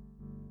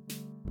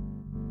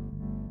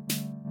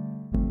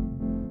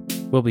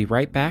 We'll be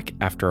right back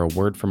after a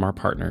word from our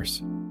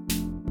partners.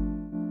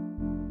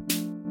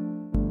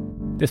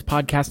 This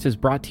podcast is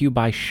brought to you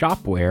by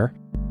Shopware.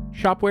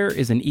 Shopware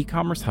is an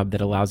e-commerce hub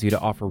that allows you to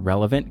offer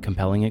relevant,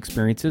 compelling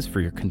experiences for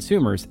your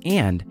consumers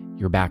and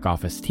your back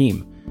office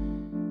team.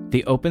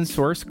 The open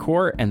source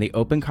core and the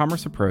open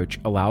commerce approach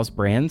allows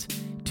brands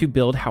to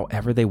build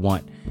however they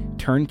want,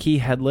 turnkey,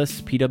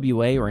 headless,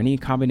 PWA, or any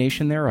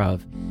combination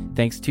thereof,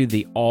 thanks to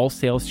the all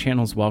sales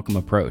channels welcome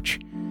approach.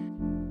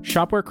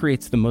 Shopware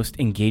creates the most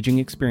engaging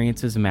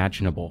experiences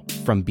imaginable,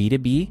 from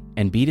B2B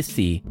and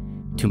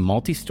B2C to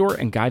multi-store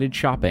and guided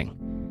shopping.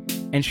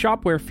 And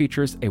Shopware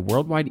features a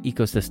worldwide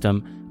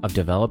ecosystem of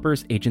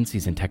developers,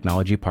 agencies, and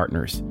technology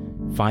partners.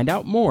 Find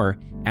out more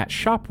at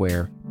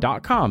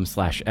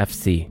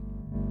shopware.com/FC.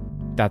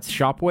 That's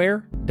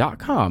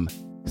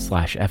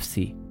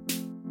shopware.com/FC.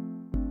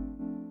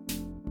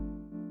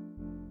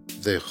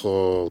 The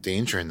whole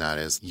danger in that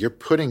is you're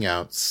putting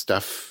out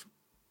stuff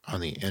on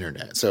the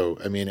internet. So,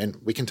 I mean, and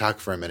we can talk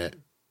for a minute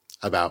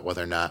about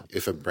whether or not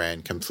if a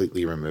brand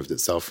completely removed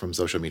itself from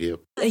social media.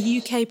 A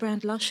UK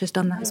brand, Lush, has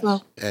done that as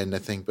well. And I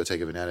think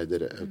Bottega Veneta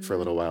did it for a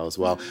little while as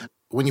well.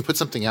 When you put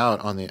something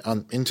out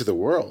into the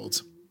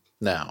world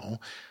now,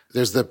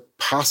 there's the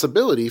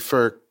possibility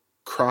for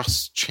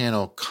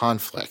cross-channel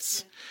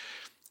conflicts.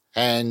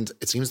 And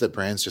it seems that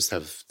brands just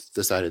have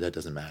decided that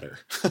doesn't matter.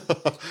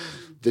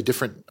 The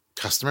different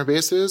customer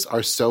bases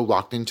are so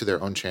locked into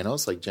their own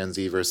channels, like Gen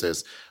Z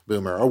versus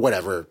Boomer or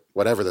whatever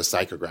the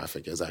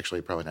psychographic is,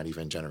 actually probably not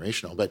even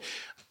generational, but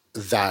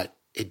that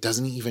it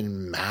doesn't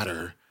even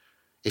matter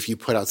if you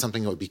put out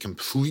something that would be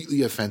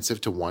completely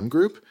offensive to one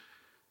group,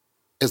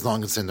 as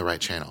long as it's in the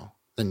right channel,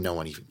 then no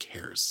one even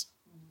cares.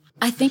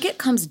 I think it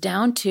comes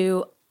down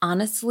to,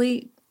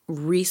 honestly,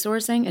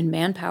 resourcing and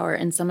manpower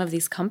in some of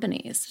these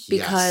companies,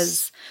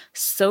 because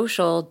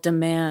social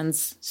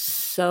demands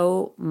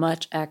so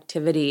much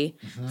activity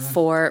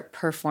for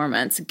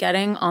performance.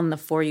 Getting on the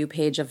For You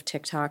page of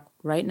TikTok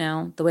right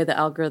now, the way the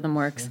algorithm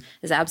works,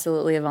 is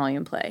absolutely a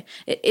volume play.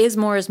 It is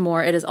more is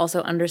more. It is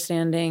also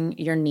understanding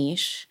your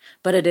niche,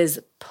 but it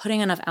is putting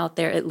enough out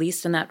there, at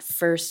least in that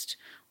first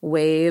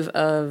wave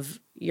of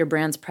your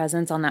brand's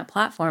presence on that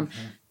platform,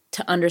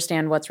 to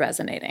understand what's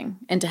resonating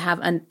and to have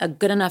a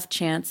good enough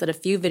chance that a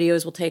few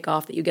videos will take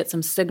off, that you get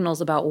some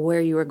signals about where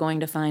you are going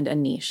to find a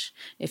niche,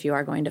 if you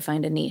are going to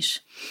find a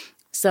niche.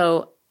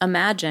 So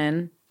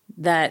imagine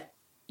that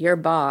your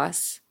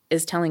boss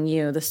is telling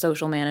you, the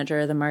social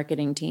manager, the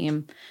marketing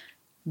team,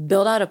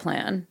 build out a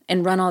plan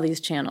and run all these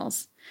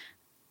channels.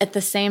 At the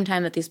same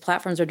time that these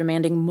platforms are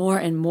demanding more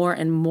and more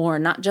and more,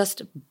 not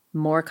just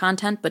more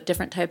content, but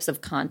different types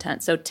of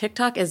content. So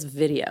TikTok is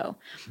video.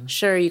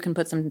 Sure, you can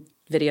put some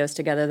videos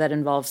together that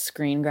involve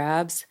screen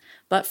grabs,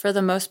 but for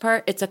the most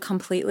part, it's a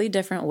completely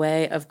different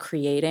way of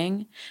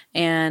creating.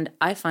 And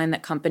I find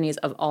that companies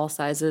of all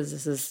sizes,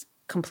 this is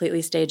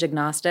completely stage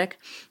agnostic,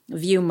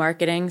 view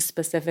marketing,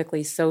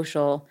 specifically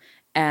social,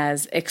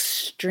 as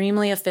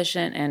extremely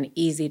efficient and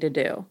easy to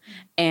do,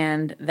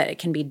 and that it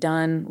can be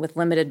done with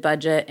limited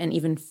budget and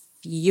even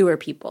fewer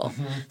people.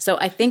 So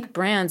I think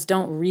brands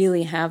don't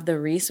really have the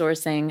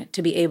resourcing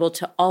to be able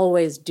to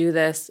always do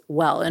this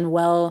well. And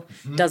well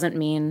doesn't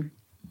mean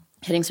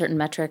hitting certain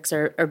metrics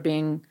or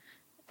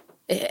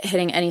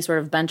hitting any sort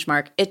of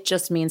benchmark. It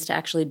just means to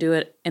actually do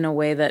it in a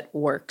way that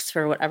works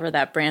for whatever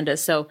that brand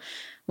is. So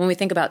when we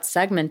think about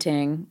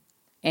segmenting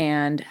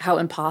and how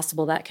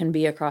impossible that can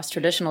be across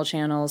traditional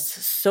channels,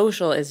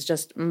 social is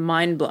just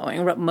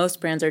mind-blowing. What most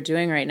brands are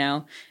doing right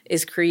now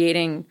is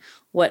creating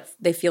what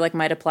they feel like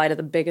might apply to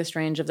the biggest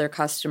range of their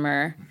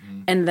customer,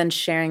 and then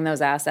sharing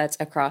those assets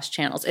across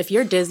channels. If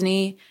you're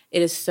Disney,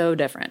 it is so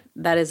different.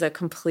 That is a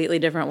completely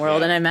different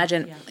world. And I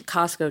imagine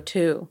Costco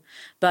too.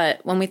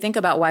 But when we think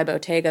about why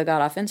Bottega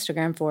got off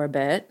Instagram for a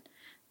bit,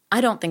 I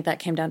don't think that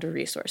came down to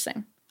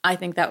resourcing. I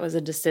think that was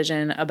a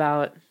decision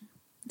about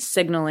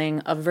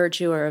signaling a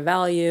virtue or a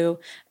value,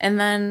 and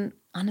then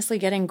honestly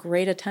getting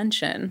great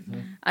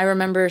attention. I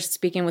remember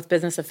speaking with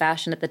Business of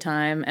Fashion at the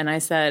time, and I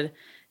said,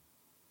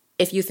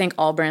 if you think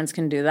all brands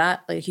can do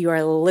that, like, you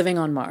are living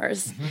on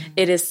Mars.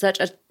 It is such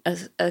an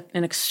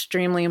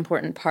extremely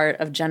important part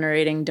of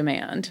generating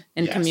demand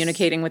and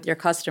communicating with your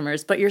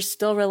customers, but you're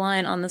still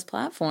reliant on this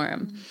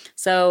platform.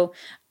 So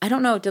I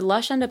don't know, did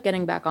Lush end up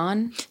getting back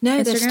on No,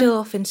 Instagram? they're still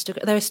off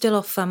Instagram. They're still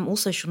off all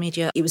social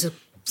media. It was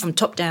from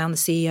top down. The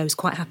CEO was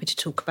quite happy to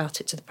talk about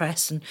it to the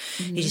press, and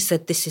he just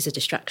said, this is a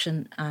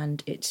distraction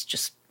and it's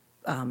just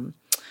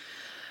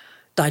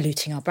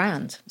diluting our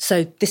brand.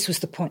 So this was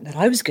the point that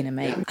I was going to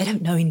make. I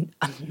don't know, I'm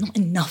not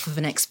enough of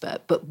an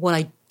expert, but what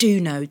I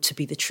do know to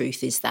be the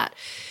truth is that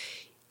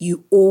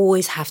you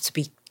always have to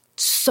be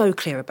so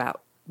clear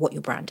about what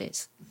your brand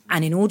is.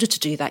 And in order to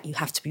do that, you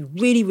have to be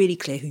really, really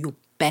clear who your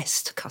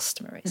best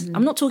customer is.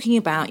 I'm not talking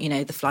about,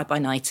 the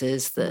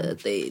fly-by-nighters, the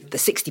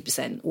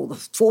 60% or the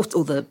 40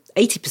 or the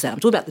 80%. I'm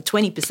talking about the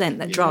 20%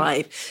 that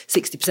drive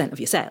 60% of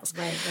your sales.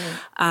 Right.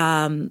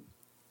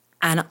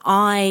 And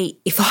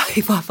if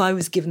I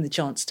was given the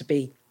chance to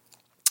be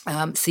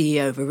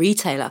CEO of a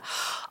retailer,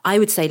 I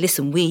would say,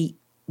 listen, we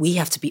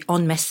have to be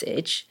on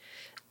message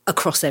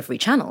across every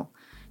channel.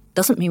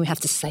 Doesn't mean we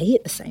have to say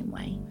it the same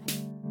way.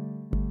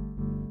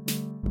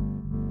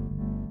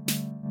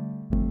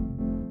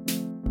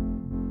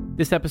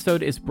 This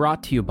episode is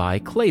brought to you by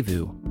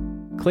Clayvu.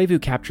 Clayvu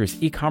captures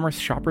e-commerce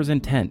shoppers'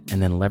 intent and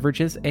then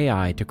leverages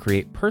AI to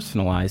create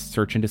personalized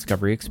search and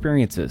discovery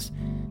experiences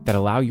that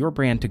allow your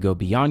brand to go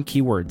beyond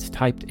keywords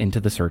typed into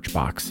the search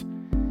box.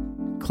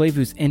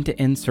 Clayvu's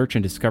end-to-end search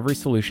and discovery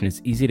solution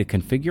is easy to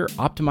configure,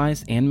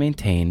 optimize, and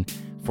maintain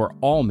for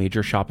all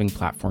major shopping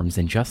platforms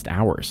in just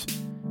hours.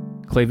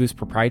 Clayvu's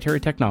proprietary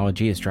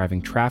technology is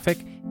driving traffic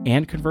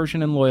and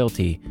conversion and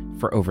loyalty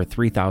for over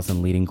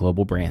 3,000 leading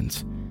global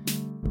brands.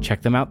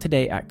 Check them out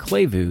today at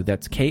Clayvu,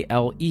 that's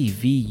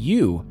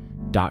KLEVU.com.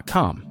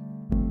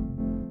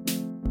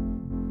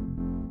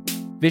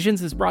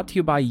 Visions is brought to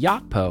you by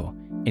Yotpo,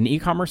 an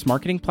e-commerce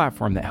marketing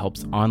platform that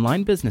helps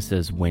online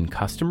businesses win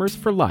customers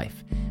for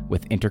life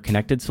with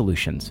interconnected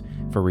solutions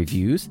for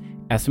reviews,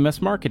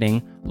 SMS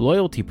marketing,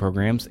 loyalty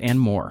programs, and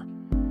more.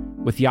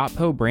 With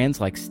Yotpo,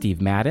 brands like Steve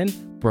Madden,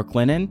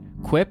 Brooklinen,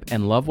 Quip,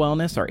 and Love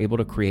Wellness are able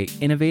to create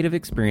innovative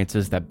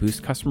experiences that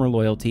boost customer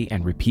loyalty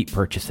and repeat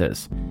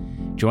purchases.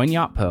 Join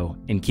Yotpo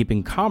in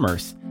keeping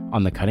commerce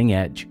on the cutting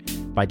edge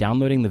by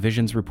downloading the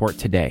Visions report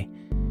today.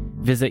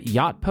 Visit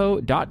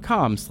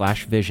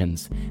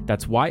yotpo.com/visions.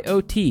 That's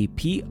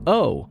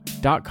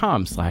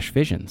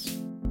YOTPO.com/visions.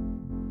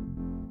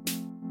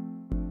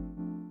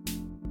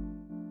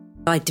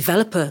 I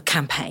develop a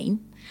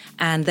campaign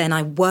and then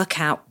I work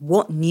out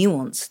what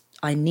nuance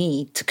I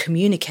need to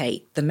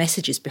communicate the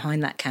messages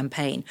behind that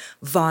campaign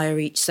via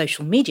each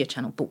social media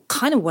channel. But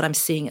kind of what I'm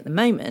seeing at the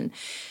moment,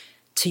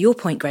 to your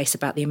point, Grace,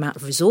 about the amount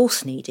of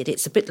resource needed,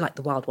 it's a bit like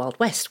the Wild Wild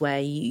West,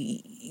 where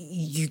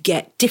you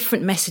get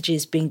different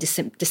messages being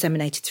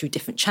disseminated through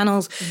different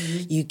channels.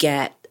 Mm-hmm. You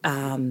get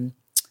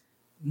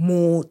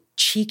more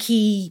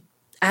cheeky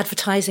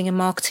advertising and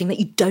marketing that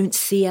you don't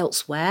see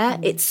elsewhere.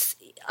 Mm-hmm.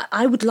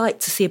 I would like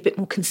to see a bit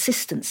more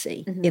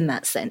consistency in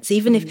that sense.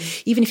 Even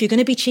if you're going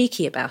to be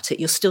cheeky about it,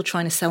 you're still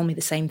trying to sell me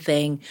the same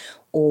thing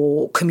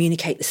or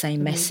communicate the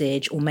same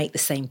message or make the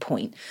same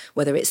point,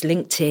 whether it's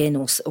LinkedIn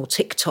or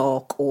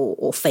TikTok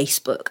or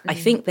Facebook. I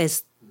think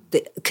there's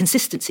the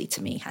consistency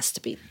to me has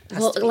to be.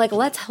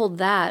 Let's hold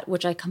that,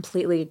 which I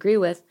completely agree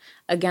with,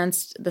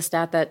 against the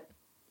stat that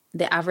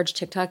the average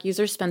TikTok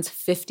user spends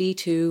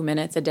 52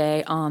 minutes a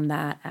day on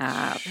that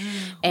app.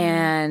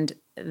 And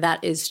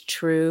that is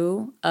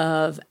true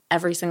of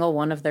every single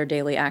one of their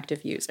daily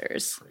active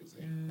users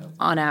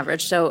on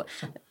average. So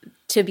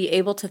to be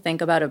able to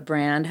think about a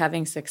brand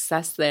having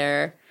success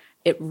there,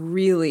 it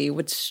really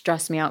would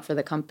stress me out for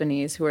the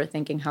companies who are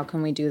thinking, how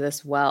can we do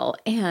this well?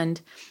 And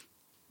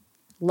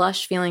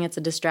Lush feeling it's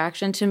a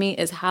distraction to me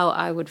is how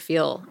I would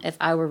feel if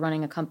I were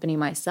running a company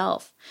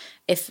myself.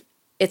 If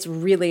it's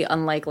really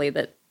unlikely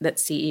that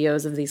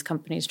CEOs of these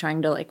companies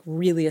trying to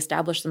really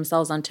establish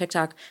themselves on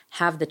TikTok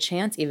have the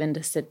chance even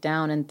to sit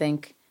down and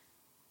think,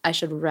 I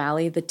should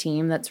rally the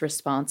team that's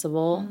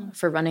responsible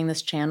for running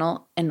this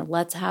channel and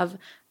let's have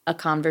a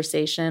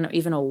conversation or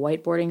even a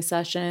whiteboarding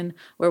session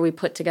where we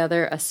put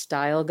together a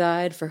style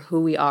guide for who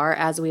we are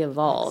as we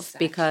evolve.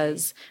 Exactly.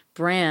 Because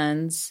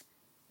brands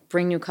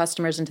bring new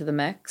customers into the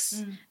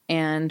mix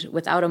and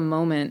without a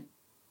moment,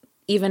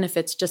 even if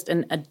it's just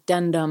an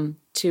addendum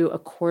to a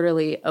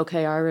quarterly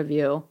OKR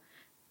review,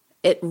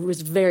 it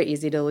was very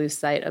easy to lose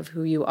sight of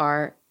who you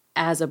are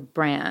as a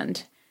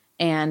brand.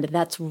 And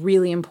that's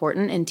really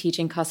important in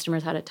teaching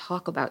customers how to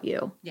talk about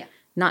you. Yeah.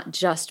 Not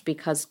just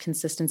because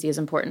consistency is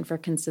important for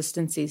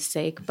consistency's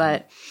sake,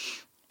 but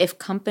if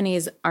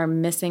companies are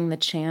missing the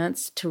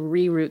chance to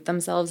reroute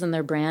themselves in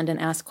their brand and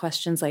ask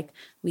questions like,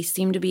 we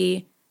seem to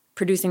be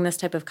producing this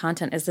type of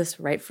content. Is this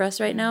right for us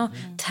right now?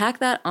 Mm-hmm. Tack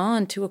that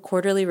on to a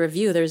quarterly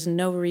review. There's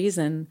no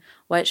reason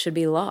why it should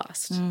be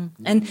lost.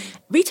 And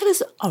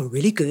retailers are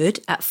really good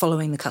at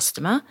following the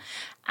customer.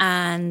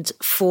 And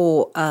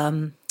for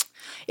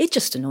it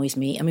just annoys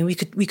me. I mean, we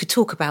could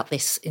talk about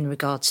this in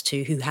regards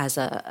to who has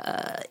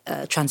a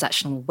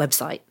transactional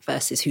website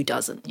versus who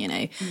doesn't,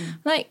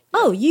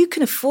 you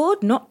can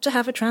afford not to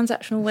have a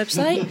transactional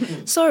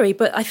website. Sorry,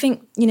 but I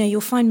think,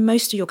 you'll find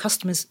most of your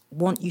customers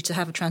want you to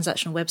have a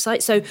transactional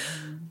website. So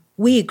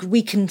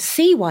we can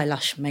see why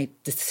Lush made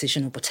the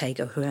decision, or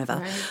Bottega, or whoever.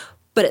 Right.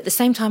 But at the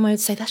same time, I would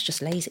say that's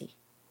just lazy.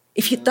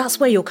 That's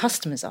where your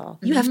customers are.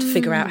 You have to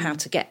figure out how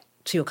to get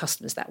to your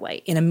customers that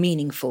way, in a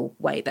meaningful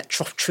way that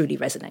truly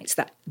resonates,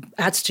 that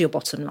adds to your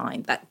bottom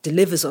line, that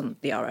delivers on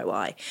the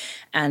ROI.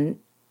 And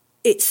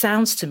it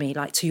sounds to me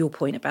like, to your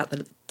point about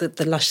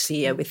the Lush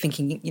CEO, we're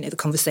thinking, the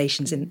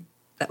conversations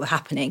that were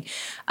happening,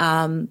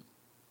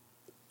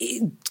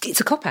 it's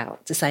a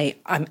cop-out to say,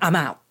 I'm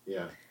out.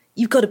 Yeah.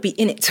 You've got to be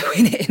in it to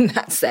win it in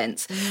that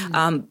sense.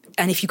 And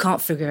if you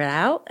can't figure it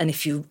out, and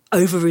if you're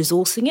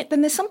over-resourcing it,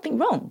 then there's something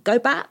wrong. Go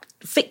back,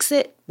 fix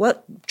it,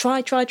 work, try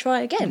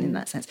again in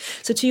that sense.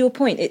 So to your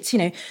point, it's,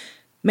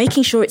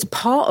 making sure it's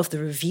part of the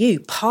review,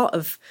 part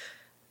of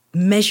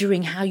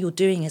measuring how you're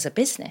doing as a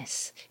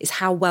business is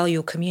how well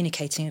you're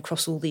communicating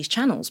across all these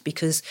channels.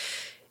 Because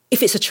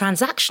if it's a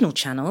transactional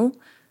channel,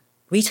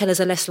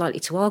 retailers are less likely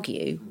to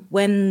argue.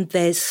 When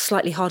there's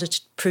slightly harder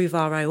to prove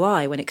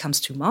ROI when it comes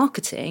to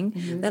marketing,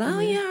 they're like, oh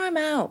yeah, I'm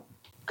out.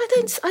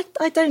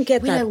 I don't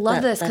get that. I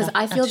love this because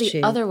I feel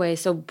attitude. the other way.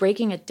 So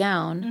breaking it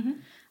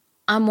down,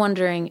 I'm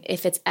wondering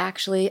if it's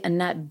actually a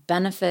net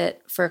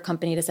benefit for a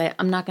company to say,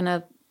 I'm going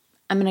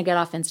to get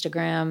off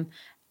Instagram.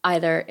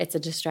 Either it's a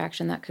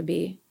distraction, that could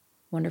be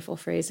wonderful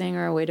phrasing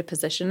or a way to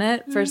position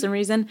it for some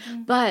reason.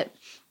 But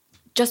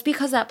just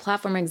because that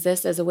platform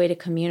exists as a way to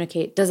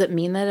communicate, does it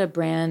mean that a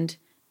brand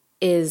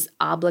is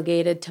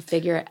obligated to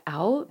figure it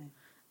out?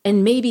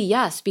 And maybe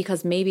yes,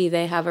 because maybe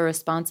they have a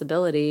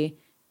responsibility.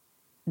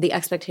 The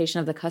expectation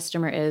of the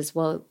customer is,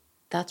 well,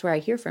 that's where I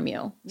hear from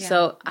you. Yeah.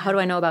 So how do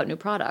I know about new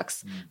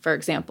products, for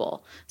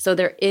example? So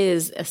there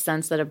is a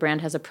sense that a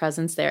brand has a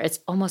presence there. It's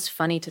almost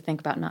funny to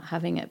think about not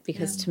having it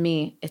because to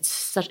me,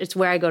 it's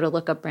where I go to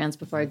look up brands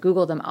before I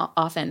Google them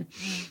often.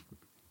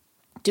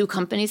 Do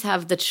companies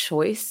have the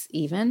choice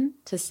even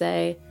to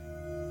say,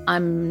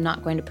 I'm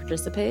not going to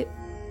participate?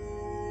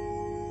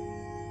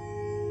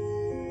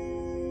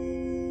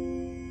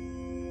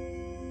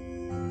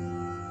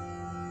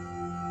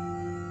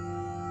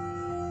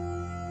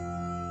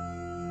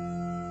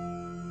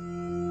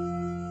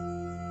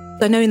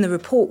 I know in the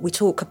report we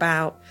talk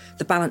about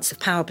the balance of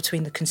power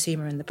between the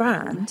consumer and the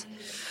brand.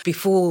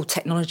 Before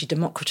technology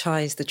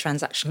democratized the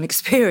transactional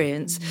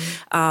experience,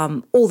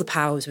 all the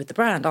power was with the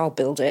brand. I'll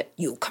build it,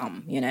 you'll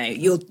come. You know,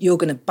 you're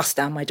going to bust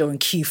down my door and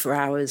queue for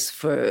hours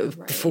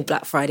before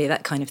Black Friday,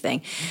 that kind of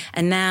thing.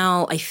 And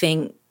now I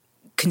think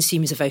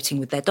consumers are voting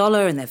with their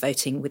dollar and they're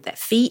voting with their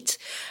feet.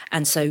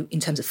 And so in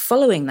terms of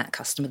following that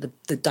customer,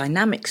 the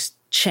dynamics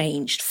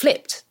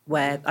flipped,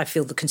 where I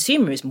feel the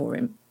consumer is more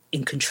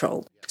in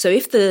control. So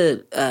if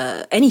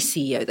any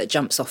CEO that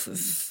jumps off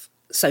of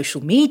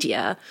social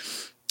media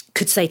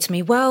could say to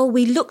me, well,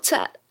 we looked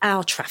at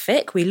our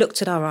traffic, we looked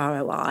at our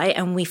ROI,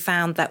 and we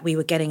found that we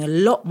were getting a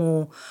lot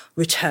more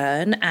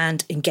return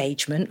and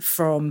engagement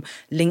from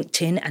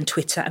LinkedIn and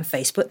Twitter and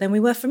Facebook than we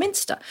were from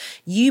Insta.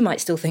 You might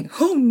still think,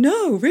 oh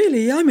no,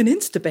 really, I'm an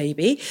Insta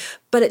baby.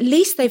 But at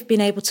least they've been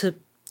able to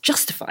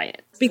justify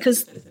it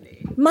because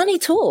money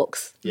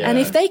talks. Yeah. And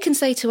if they can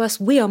say to us,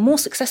 we are more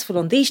successful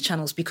on these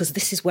channels because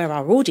this is where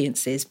our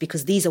audience is,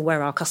 because these are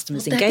where our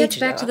customers engage. That gets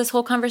back to this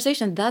whole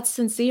conversation. That's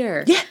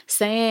sincere. Yeah.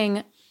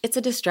 Saying it's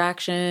a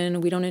distraction,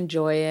 we don't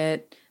enjoy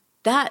it.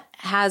 That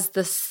has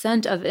the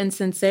scent of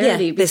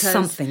insincerity. Yeah, there's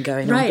something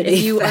going on. Right.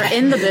 If you are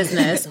in the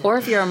business or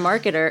if you're a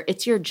marketer,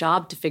 it's your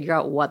job to figure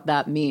out what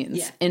that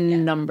means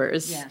in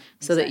numbers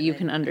so that you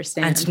can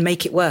understand. And to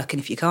make it work.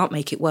 And if you can't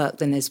make it work,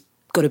 then there's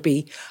got to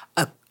be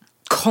a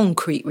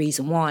concrete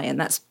reason why, and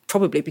that's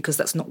probably because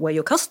that's not where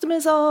your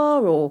customers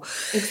are, or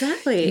you've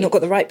not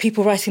got the right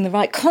people writing the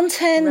right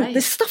content.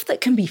 There's stuff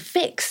that can be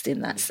fixed in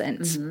that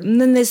sense.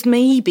 And then there's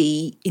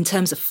maybe, in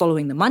terms of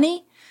following the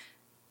money,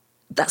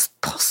 that's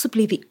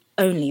possibly the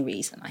only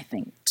reason, I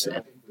think.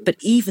 But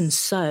even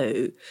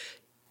so,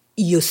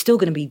 you're still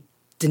going to be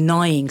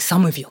denying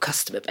some of your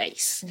customer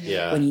base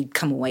when you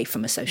come away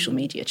from a social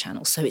media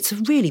channel. So it's a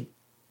really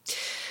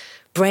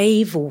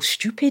brave or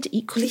stupid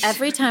equally.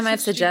 Every time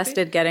I've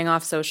suggested getting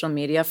off social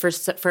media for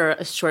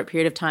a short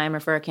period of time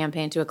or for a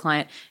campaign to a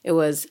client, it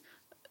was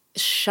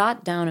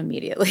shot down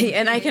immediately.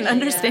 And I can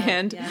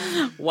understand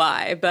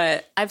why.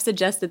 But I've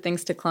suggested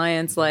things to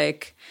clients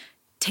like,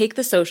 take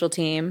the social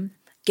team,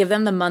 give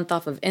them the month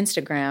off of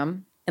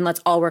Instagram, and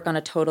let's all work on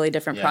a totally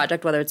different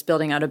project, whether it's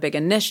building out a big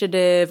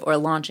initiative or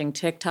launching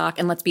TikTok,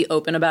 and let's be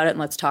open about it and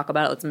let's talk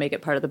about it. Let's make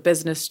it part of the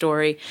business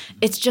story.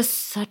 It's just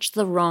such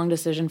the wrong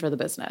decision for the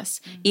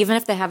business, even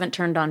if they haven't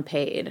turned on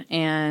paid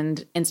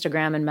and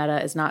Instagram and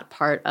Meta is not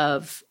part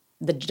of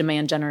the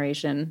demand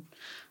generation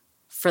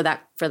for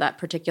that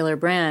particular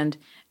brand.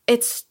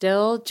 It's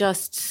still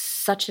just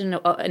such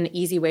an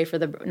easy way for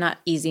not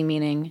easy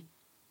meaning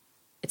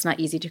it's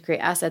not easy to create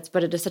assets,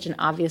 but it is such an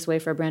obvious way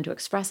for a brand to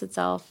express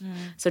itself.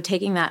 So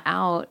taking that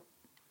out,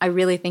 I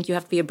really think you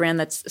have to be a brand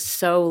that's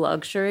so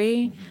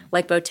luxury,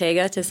 like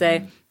Bottega, to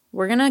say,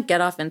 we're going to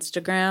get off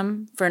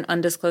Instagram for an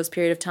undisclosed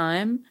period of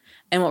time.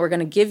 And what we're going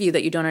to give you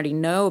that you don't already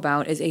know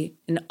about is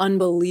an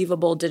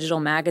unbelievable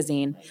digital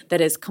magazine that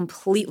is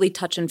completely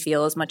touch and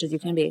feel as much as you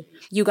can be.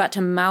 You got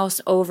to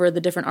mouse over the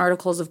different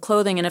articles of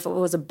clothing, and if it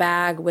was a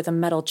bag with a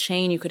metal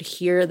chain, you could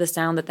hear the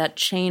sound that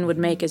chain would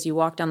make as you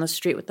walk down the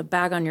street with the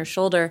bag on your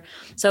shoulder.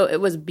 So it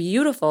was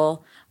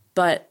beautiful,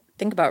 but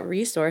think about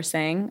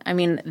resourcing. I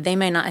mean, they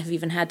may not have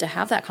even had to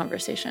have that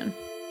conversation.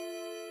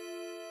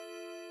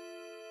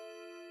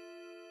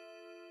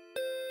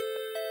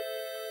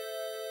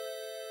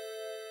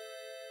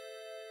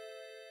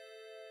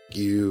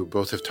 You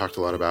both have talked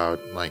a lot about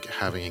like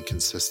having a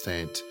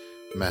consistent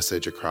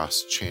message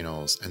across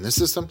channels. And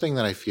this is something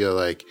that I feel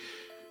like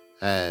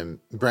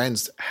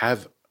brands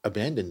have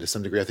abandoned to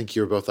some degree. I think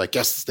you were both like,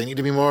 yes, they need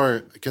to be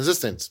more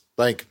consistent.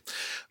 Like,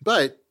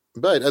 but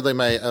like I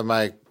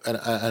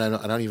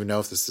don't even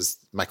know if this is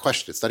my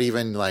question. It's not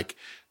even like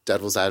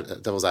devil's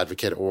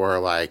advocate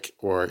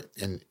or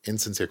an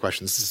insincere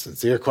question. This is a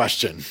sincere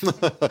question.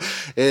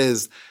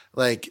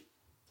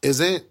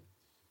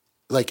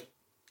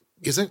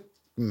 Isn't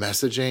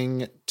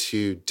messaging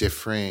to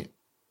different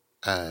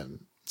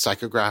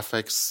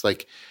psychographics,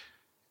 like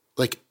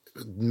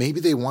maybe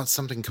they want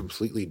something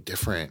completely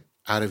different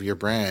out of your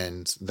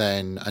brand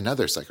than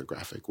another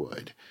psychographic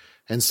would.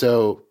 And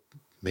so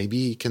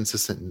maybe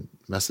consistent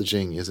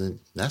messaging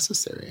isn't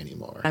necessary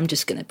anymore. I'm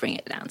just going to bring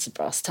it down to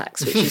brass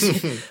tacks, which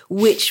is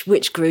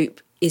which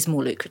group is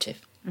more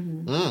lucrative.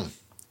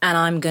 And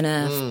I'm going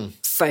to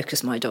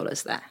focus my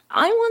dollars there.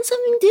 I want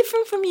something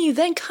different from you.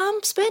 Then come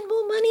spend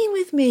more money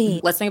with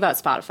me. Let's think about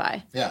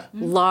Spotify. Yeah.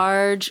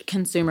 Large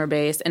consumer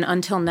base. And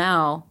until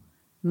now,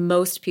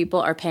 most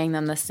people are paying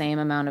them the same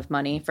amount of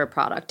money for a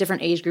product.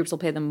 Different age groups will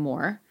pay them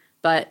more,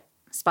 but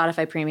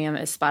Spotify Premium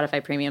is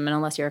Spotify Premium. And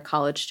unless you're a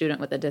college student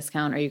with a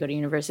discount or you go to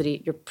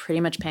university, you're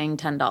pretty much paying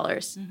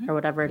 $10 or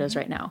whatever it is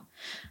right now.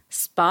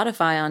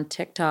 Spotify on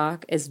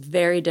TikTok is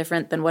very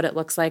different than what it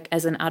looks like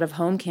as an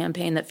out-of-home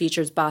campaign that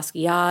features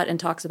Basquiat and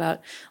talks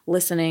about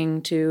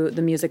listening to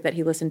the music that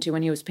he listened to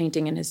when he was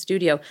painting in his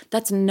studio.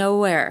 That's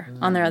nowhere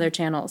on their other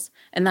channels,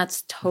 and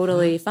that's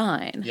totally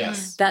fine.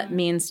 Yes. That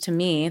means to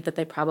me that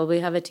they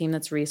probably have a team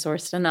that's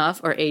resourced enough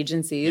or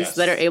agencies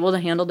that are able to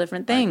handle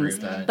different things.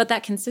 But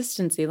that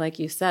consistency, like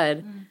you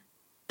said,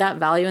 that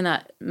value and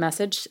that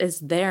message is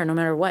there no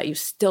matter what. You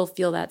still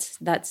feel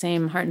that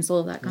same heart and soul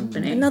of that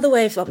company. Another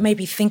way of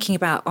maybe thinking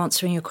about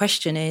answering your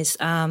question is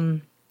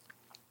 10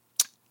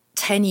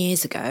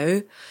 years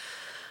ago,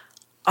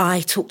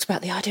 I talked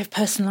about the idea of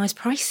personalized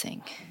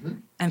pricing.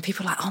 And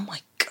people are like, oh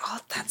my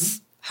God,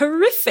 that's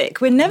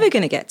horrific. We're never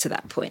going to get to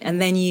that point. And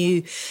then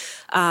you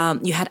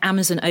had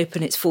Amazon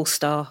open its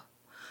 4-star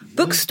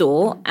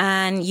bookstore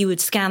and you would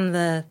scan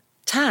the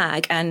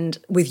tag and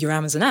with your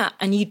Amazon app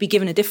and you'd be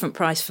given a different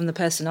price from the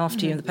person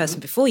after you and the person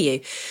before you.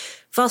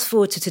 Fast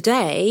forward to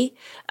today,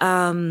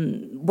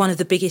 one of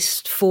the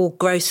biggest 4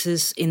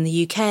 grocers in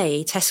the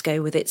UK,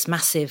 Tesco, with its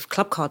massive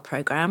club card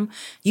program,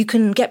 you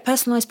can get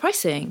personalised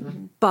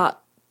pricing.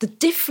 But the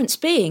difference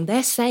being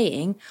they're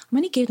saying, I'm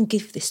only going to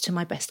give this to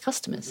my best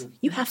customers.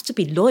 You have to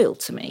be loyal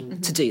to me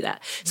to do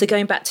that. So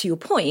going back to your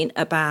point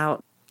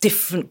about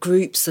different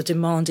groups are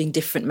demanding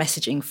different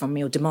messaging from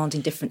me or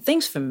demanding different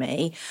things from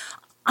me,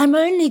 I'm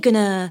only going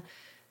to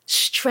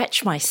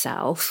stretch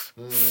myself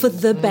for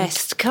the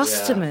best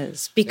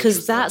customers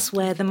because that's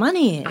where the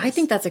money is. I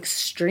think that's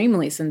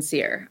extremely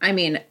sincere. I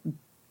mean,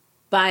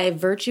 by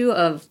virtue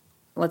of,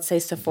 let's say,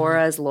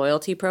 Sephora's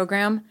loyalty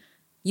program,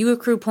 you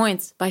accrue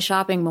points by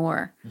shopping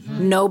more.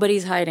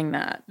 Nobody's hiding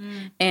that.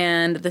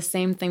 And the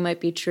same thing might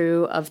be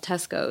true of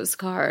Tesco's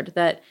card,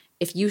 that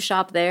if you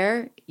shop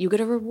there, you get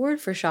a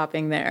reward for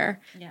shopping there.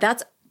 Yeah.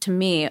 That's, to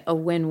me, a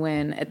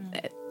win-win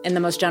in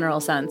the most general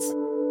sense.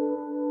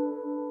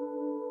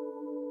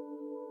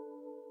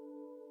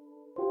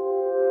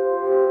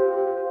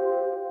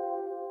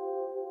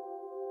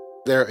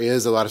 There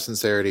is a lot of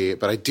sincerity,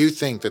 but I do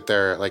think that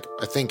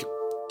I think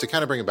to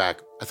kind of bring it back,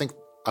 I think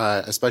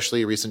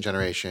especially recent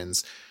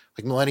generations,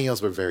 like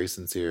millennials were very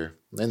sincere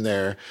in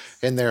their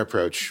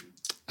approach.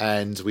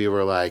 And we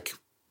were like,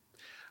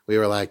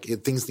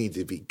 things need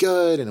to be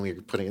good. And we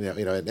were putting,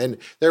 and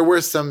there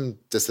were some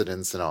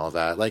dissidents and all of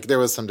that. Like there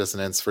was some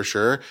dissonance for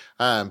sure.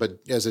 But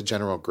as a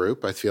general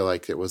group, I feel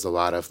like it was a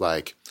lot of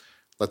like,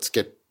 let's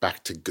get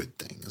back to good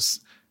things.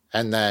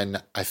 And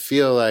then I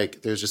feel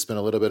like there's just been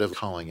a little bit of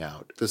calling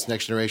out. This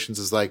next generations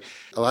is like,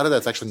 a lot of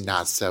that's actually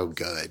not so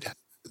good.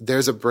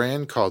 There's a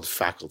brand called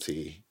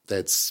Faculty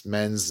that's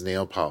men's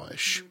nail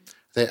polish.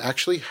 They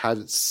actually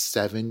have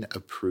 7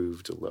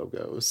 approved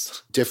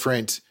logos.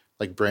 Different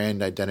like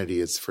brand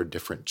identities for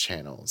different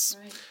channels.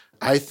 Right.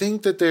 I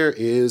think that there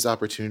is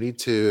opportunity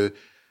to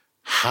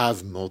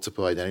have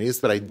multiple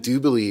identities, but I do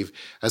believe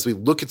as we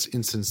look at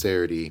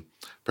insincerity,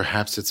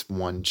 perhaps it's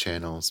one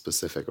channel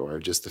specific or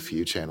just a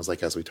few channels,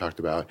 like as we talked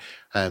about.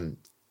 And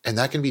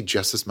that can be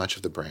just as much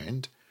of the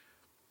brand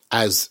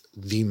as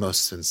the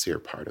most sincere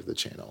part of the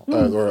channel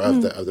or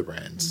of the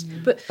brands.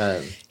 But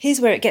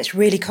here's where it gets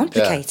really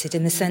complicated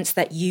in the sense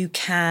that you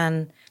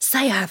can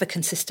say I have a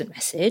consistent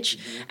message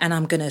and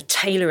I'm going to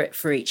tailor it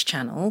for each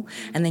channel,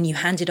 and then you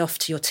hand it off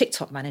to your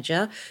TikTok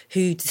manager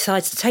who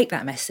decides to take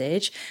that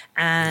message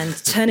and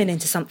turn it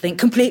into something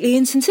completely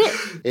insincere.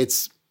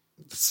 It's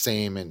the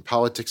same in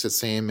politics, it's the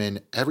same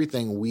in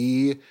everything.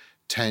 We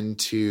tend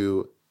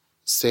to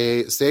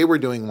say we're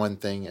doing one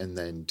thing and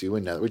then do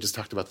another. We just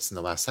talked about this in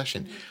the last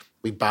session.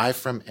 We buy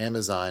from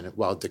Amazon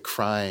while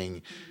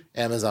decrying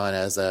Amazon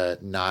as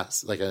an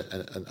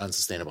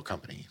unsustainable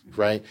company,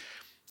 right?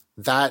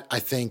 That I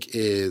think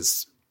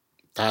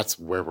that's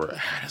where we're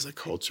at as a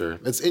culture.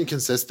 It's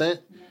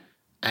inconsistent,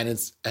 and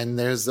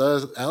there's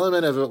an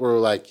element of it where we're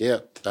like, yeah,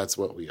 that's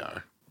what we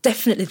are.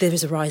 Definitely, there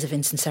is a rise of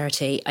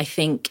insincerity. I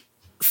think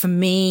for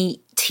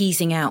me,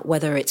 teasing out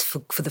whether it's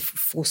for the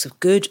force of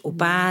good or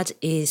bad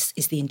is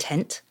the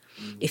intent.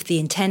 If the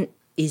intent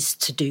is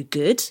to do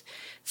good,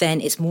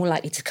 then it's more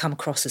likely to come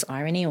across as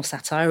irony or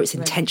satire. It's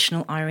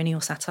intentional irony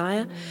or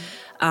satire.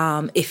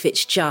 If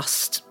it's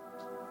just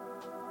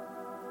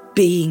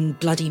being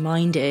bloody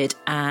minded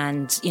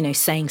and,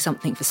 saying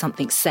something for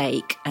something's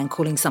sake and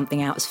calling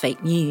something out as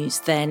fake news,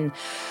 then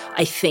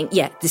I think,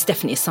 there's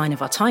definitely a sign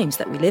of our times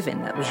that we live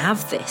in, that we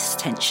have this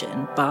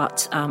tension.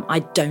 But I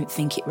don't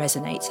think it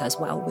resonates as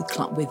well with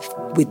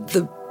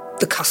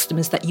the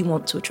customers that you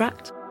want to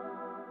attract.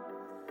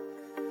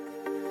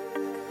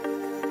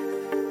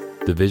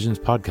 The Visions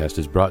podcast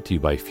is brought to you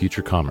by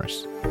Future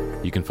Commerce.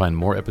 You can find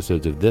more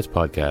episodes of this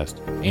podcast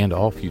and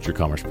all Future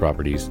Commerce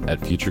properties at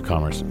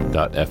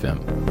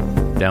futurecommerce.fm.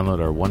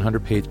 Download our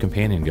 100-page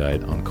companion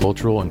guide on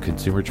cultural and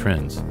consumer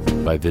trends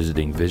by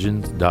visiting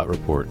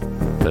visions.report.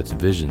 That's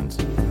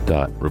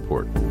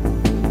visions.report.